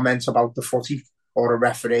a comment about the footy or a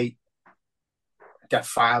referee, get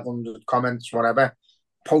 500 comments, whatever.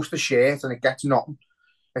 Post a shirt and it gets nothing.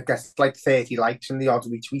 It gets like 30 likes and the odd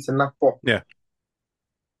retweet and that, but yeah.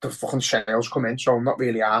 the fucking sales come in, so I'm not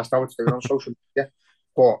really asked how it's doing on social media.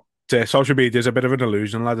 But Social media is a bit of an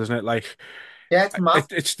illusion, lad, isn't it? Like, yeah, it's mad.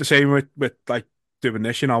 it's the same with like doing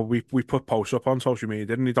this. You know, we put posts up on social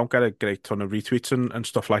media, and you don't get a great ton of retweets and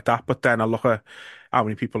stuff like that. But then I look at how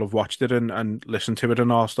many people have watched it and listened to it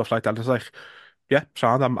and all stuff like that. It's like, yeah,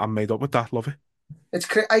 sound. I'm made up with that. Love it.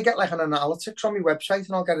 I get like an analytics on my website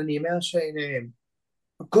and I'll get an email saying,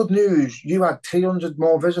 good news, you had 300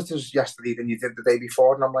 more visitors yesterday than you did the day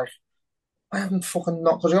before. And I'm like, I haven't fucking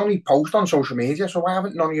not, because I only post on social media, so I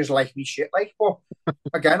haven't none of you like me shit. Like, but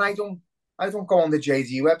again, I don't go on the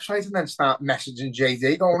JD website and then start messaging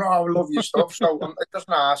JD going, oh, I love your stuff. So it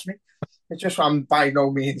doesn't ask me. It's just I'm by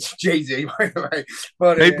no means JD, by the way.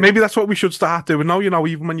 But Maybe that's what we should start doing now. You know,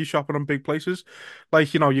 even when you're shopping on big places,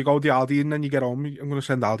 like, you know, you go to Aldi and then you get home. I'm gonna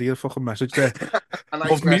send Aldi a fucking message there. a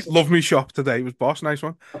nice message, Love me shop today. It was boss, nice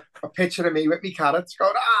one. a picture of me with me carrots,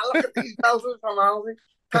 going, look at these belters from Aldi.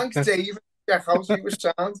 Thanks, Dave. Check out, he was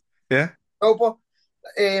sound. Yeah. Oh, but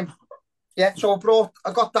yeah, so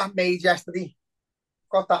I got that made yesterday.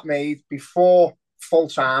 Got that made before full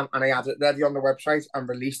time, and I had it ready on the website and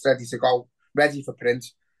released, ready to go, ready for print.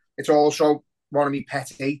 It's also one of my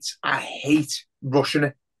pet hates. I hate rushing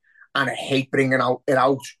it, and I hate bringing it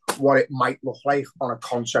out what it might look like on a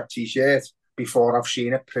concept T-shirt before I've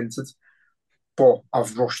seen it printed. But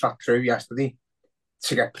I've rushed that through yesterday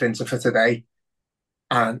to get printed for today,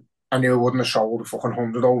 and I knew I wouldn't have sold a fucking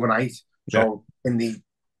 100 overnight. Yeah. So in the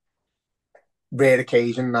rare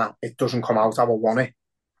occasion that it doesn't come out how I want it,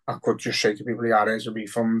 I could just say to people, yeah, there's a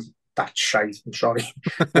refund. That's shite. I'm sorry.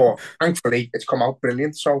 But thankfully, it's come out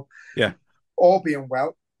brilliant. So, Yeah. all being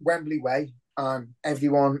well, Wembley Way, and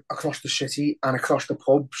everyone across the city and across the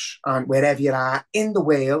pubs and wherever you are in the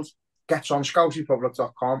world gets on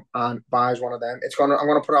scoutsrepublic.com and buys one of them. I'm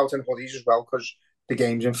gonna put out in hoodies as well because the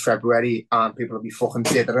game's in February and people will be fucking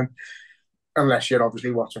dithering unless you're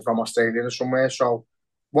obviously watching from Australia or somewhere. So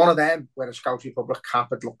one of them with a Scouts Republic cap,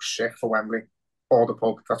 it looks sick for Wembley or the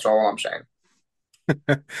pub. That's all I'm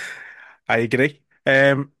saying. I agree.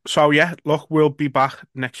 So yeah, look, we'll be back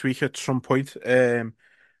next week at some point.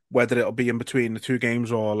 Whether it'll be in between the two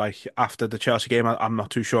games or like after the Chelsea game, I'm not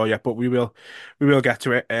too sure yet, but we will get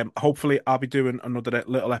to it. Hopefully I'll be doing another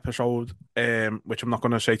little episode, which I'm not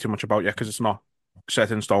going to say too much about yet because it's not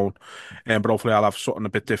set in stone. But hopefully I'll have something a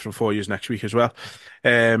bit different for you next week as well.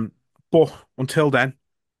 But until then,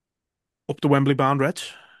 up the Wembley Barn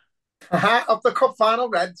Reds. Of the Cup Final,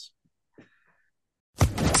 Reds.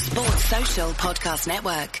 Sports Social Podcast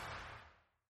Network.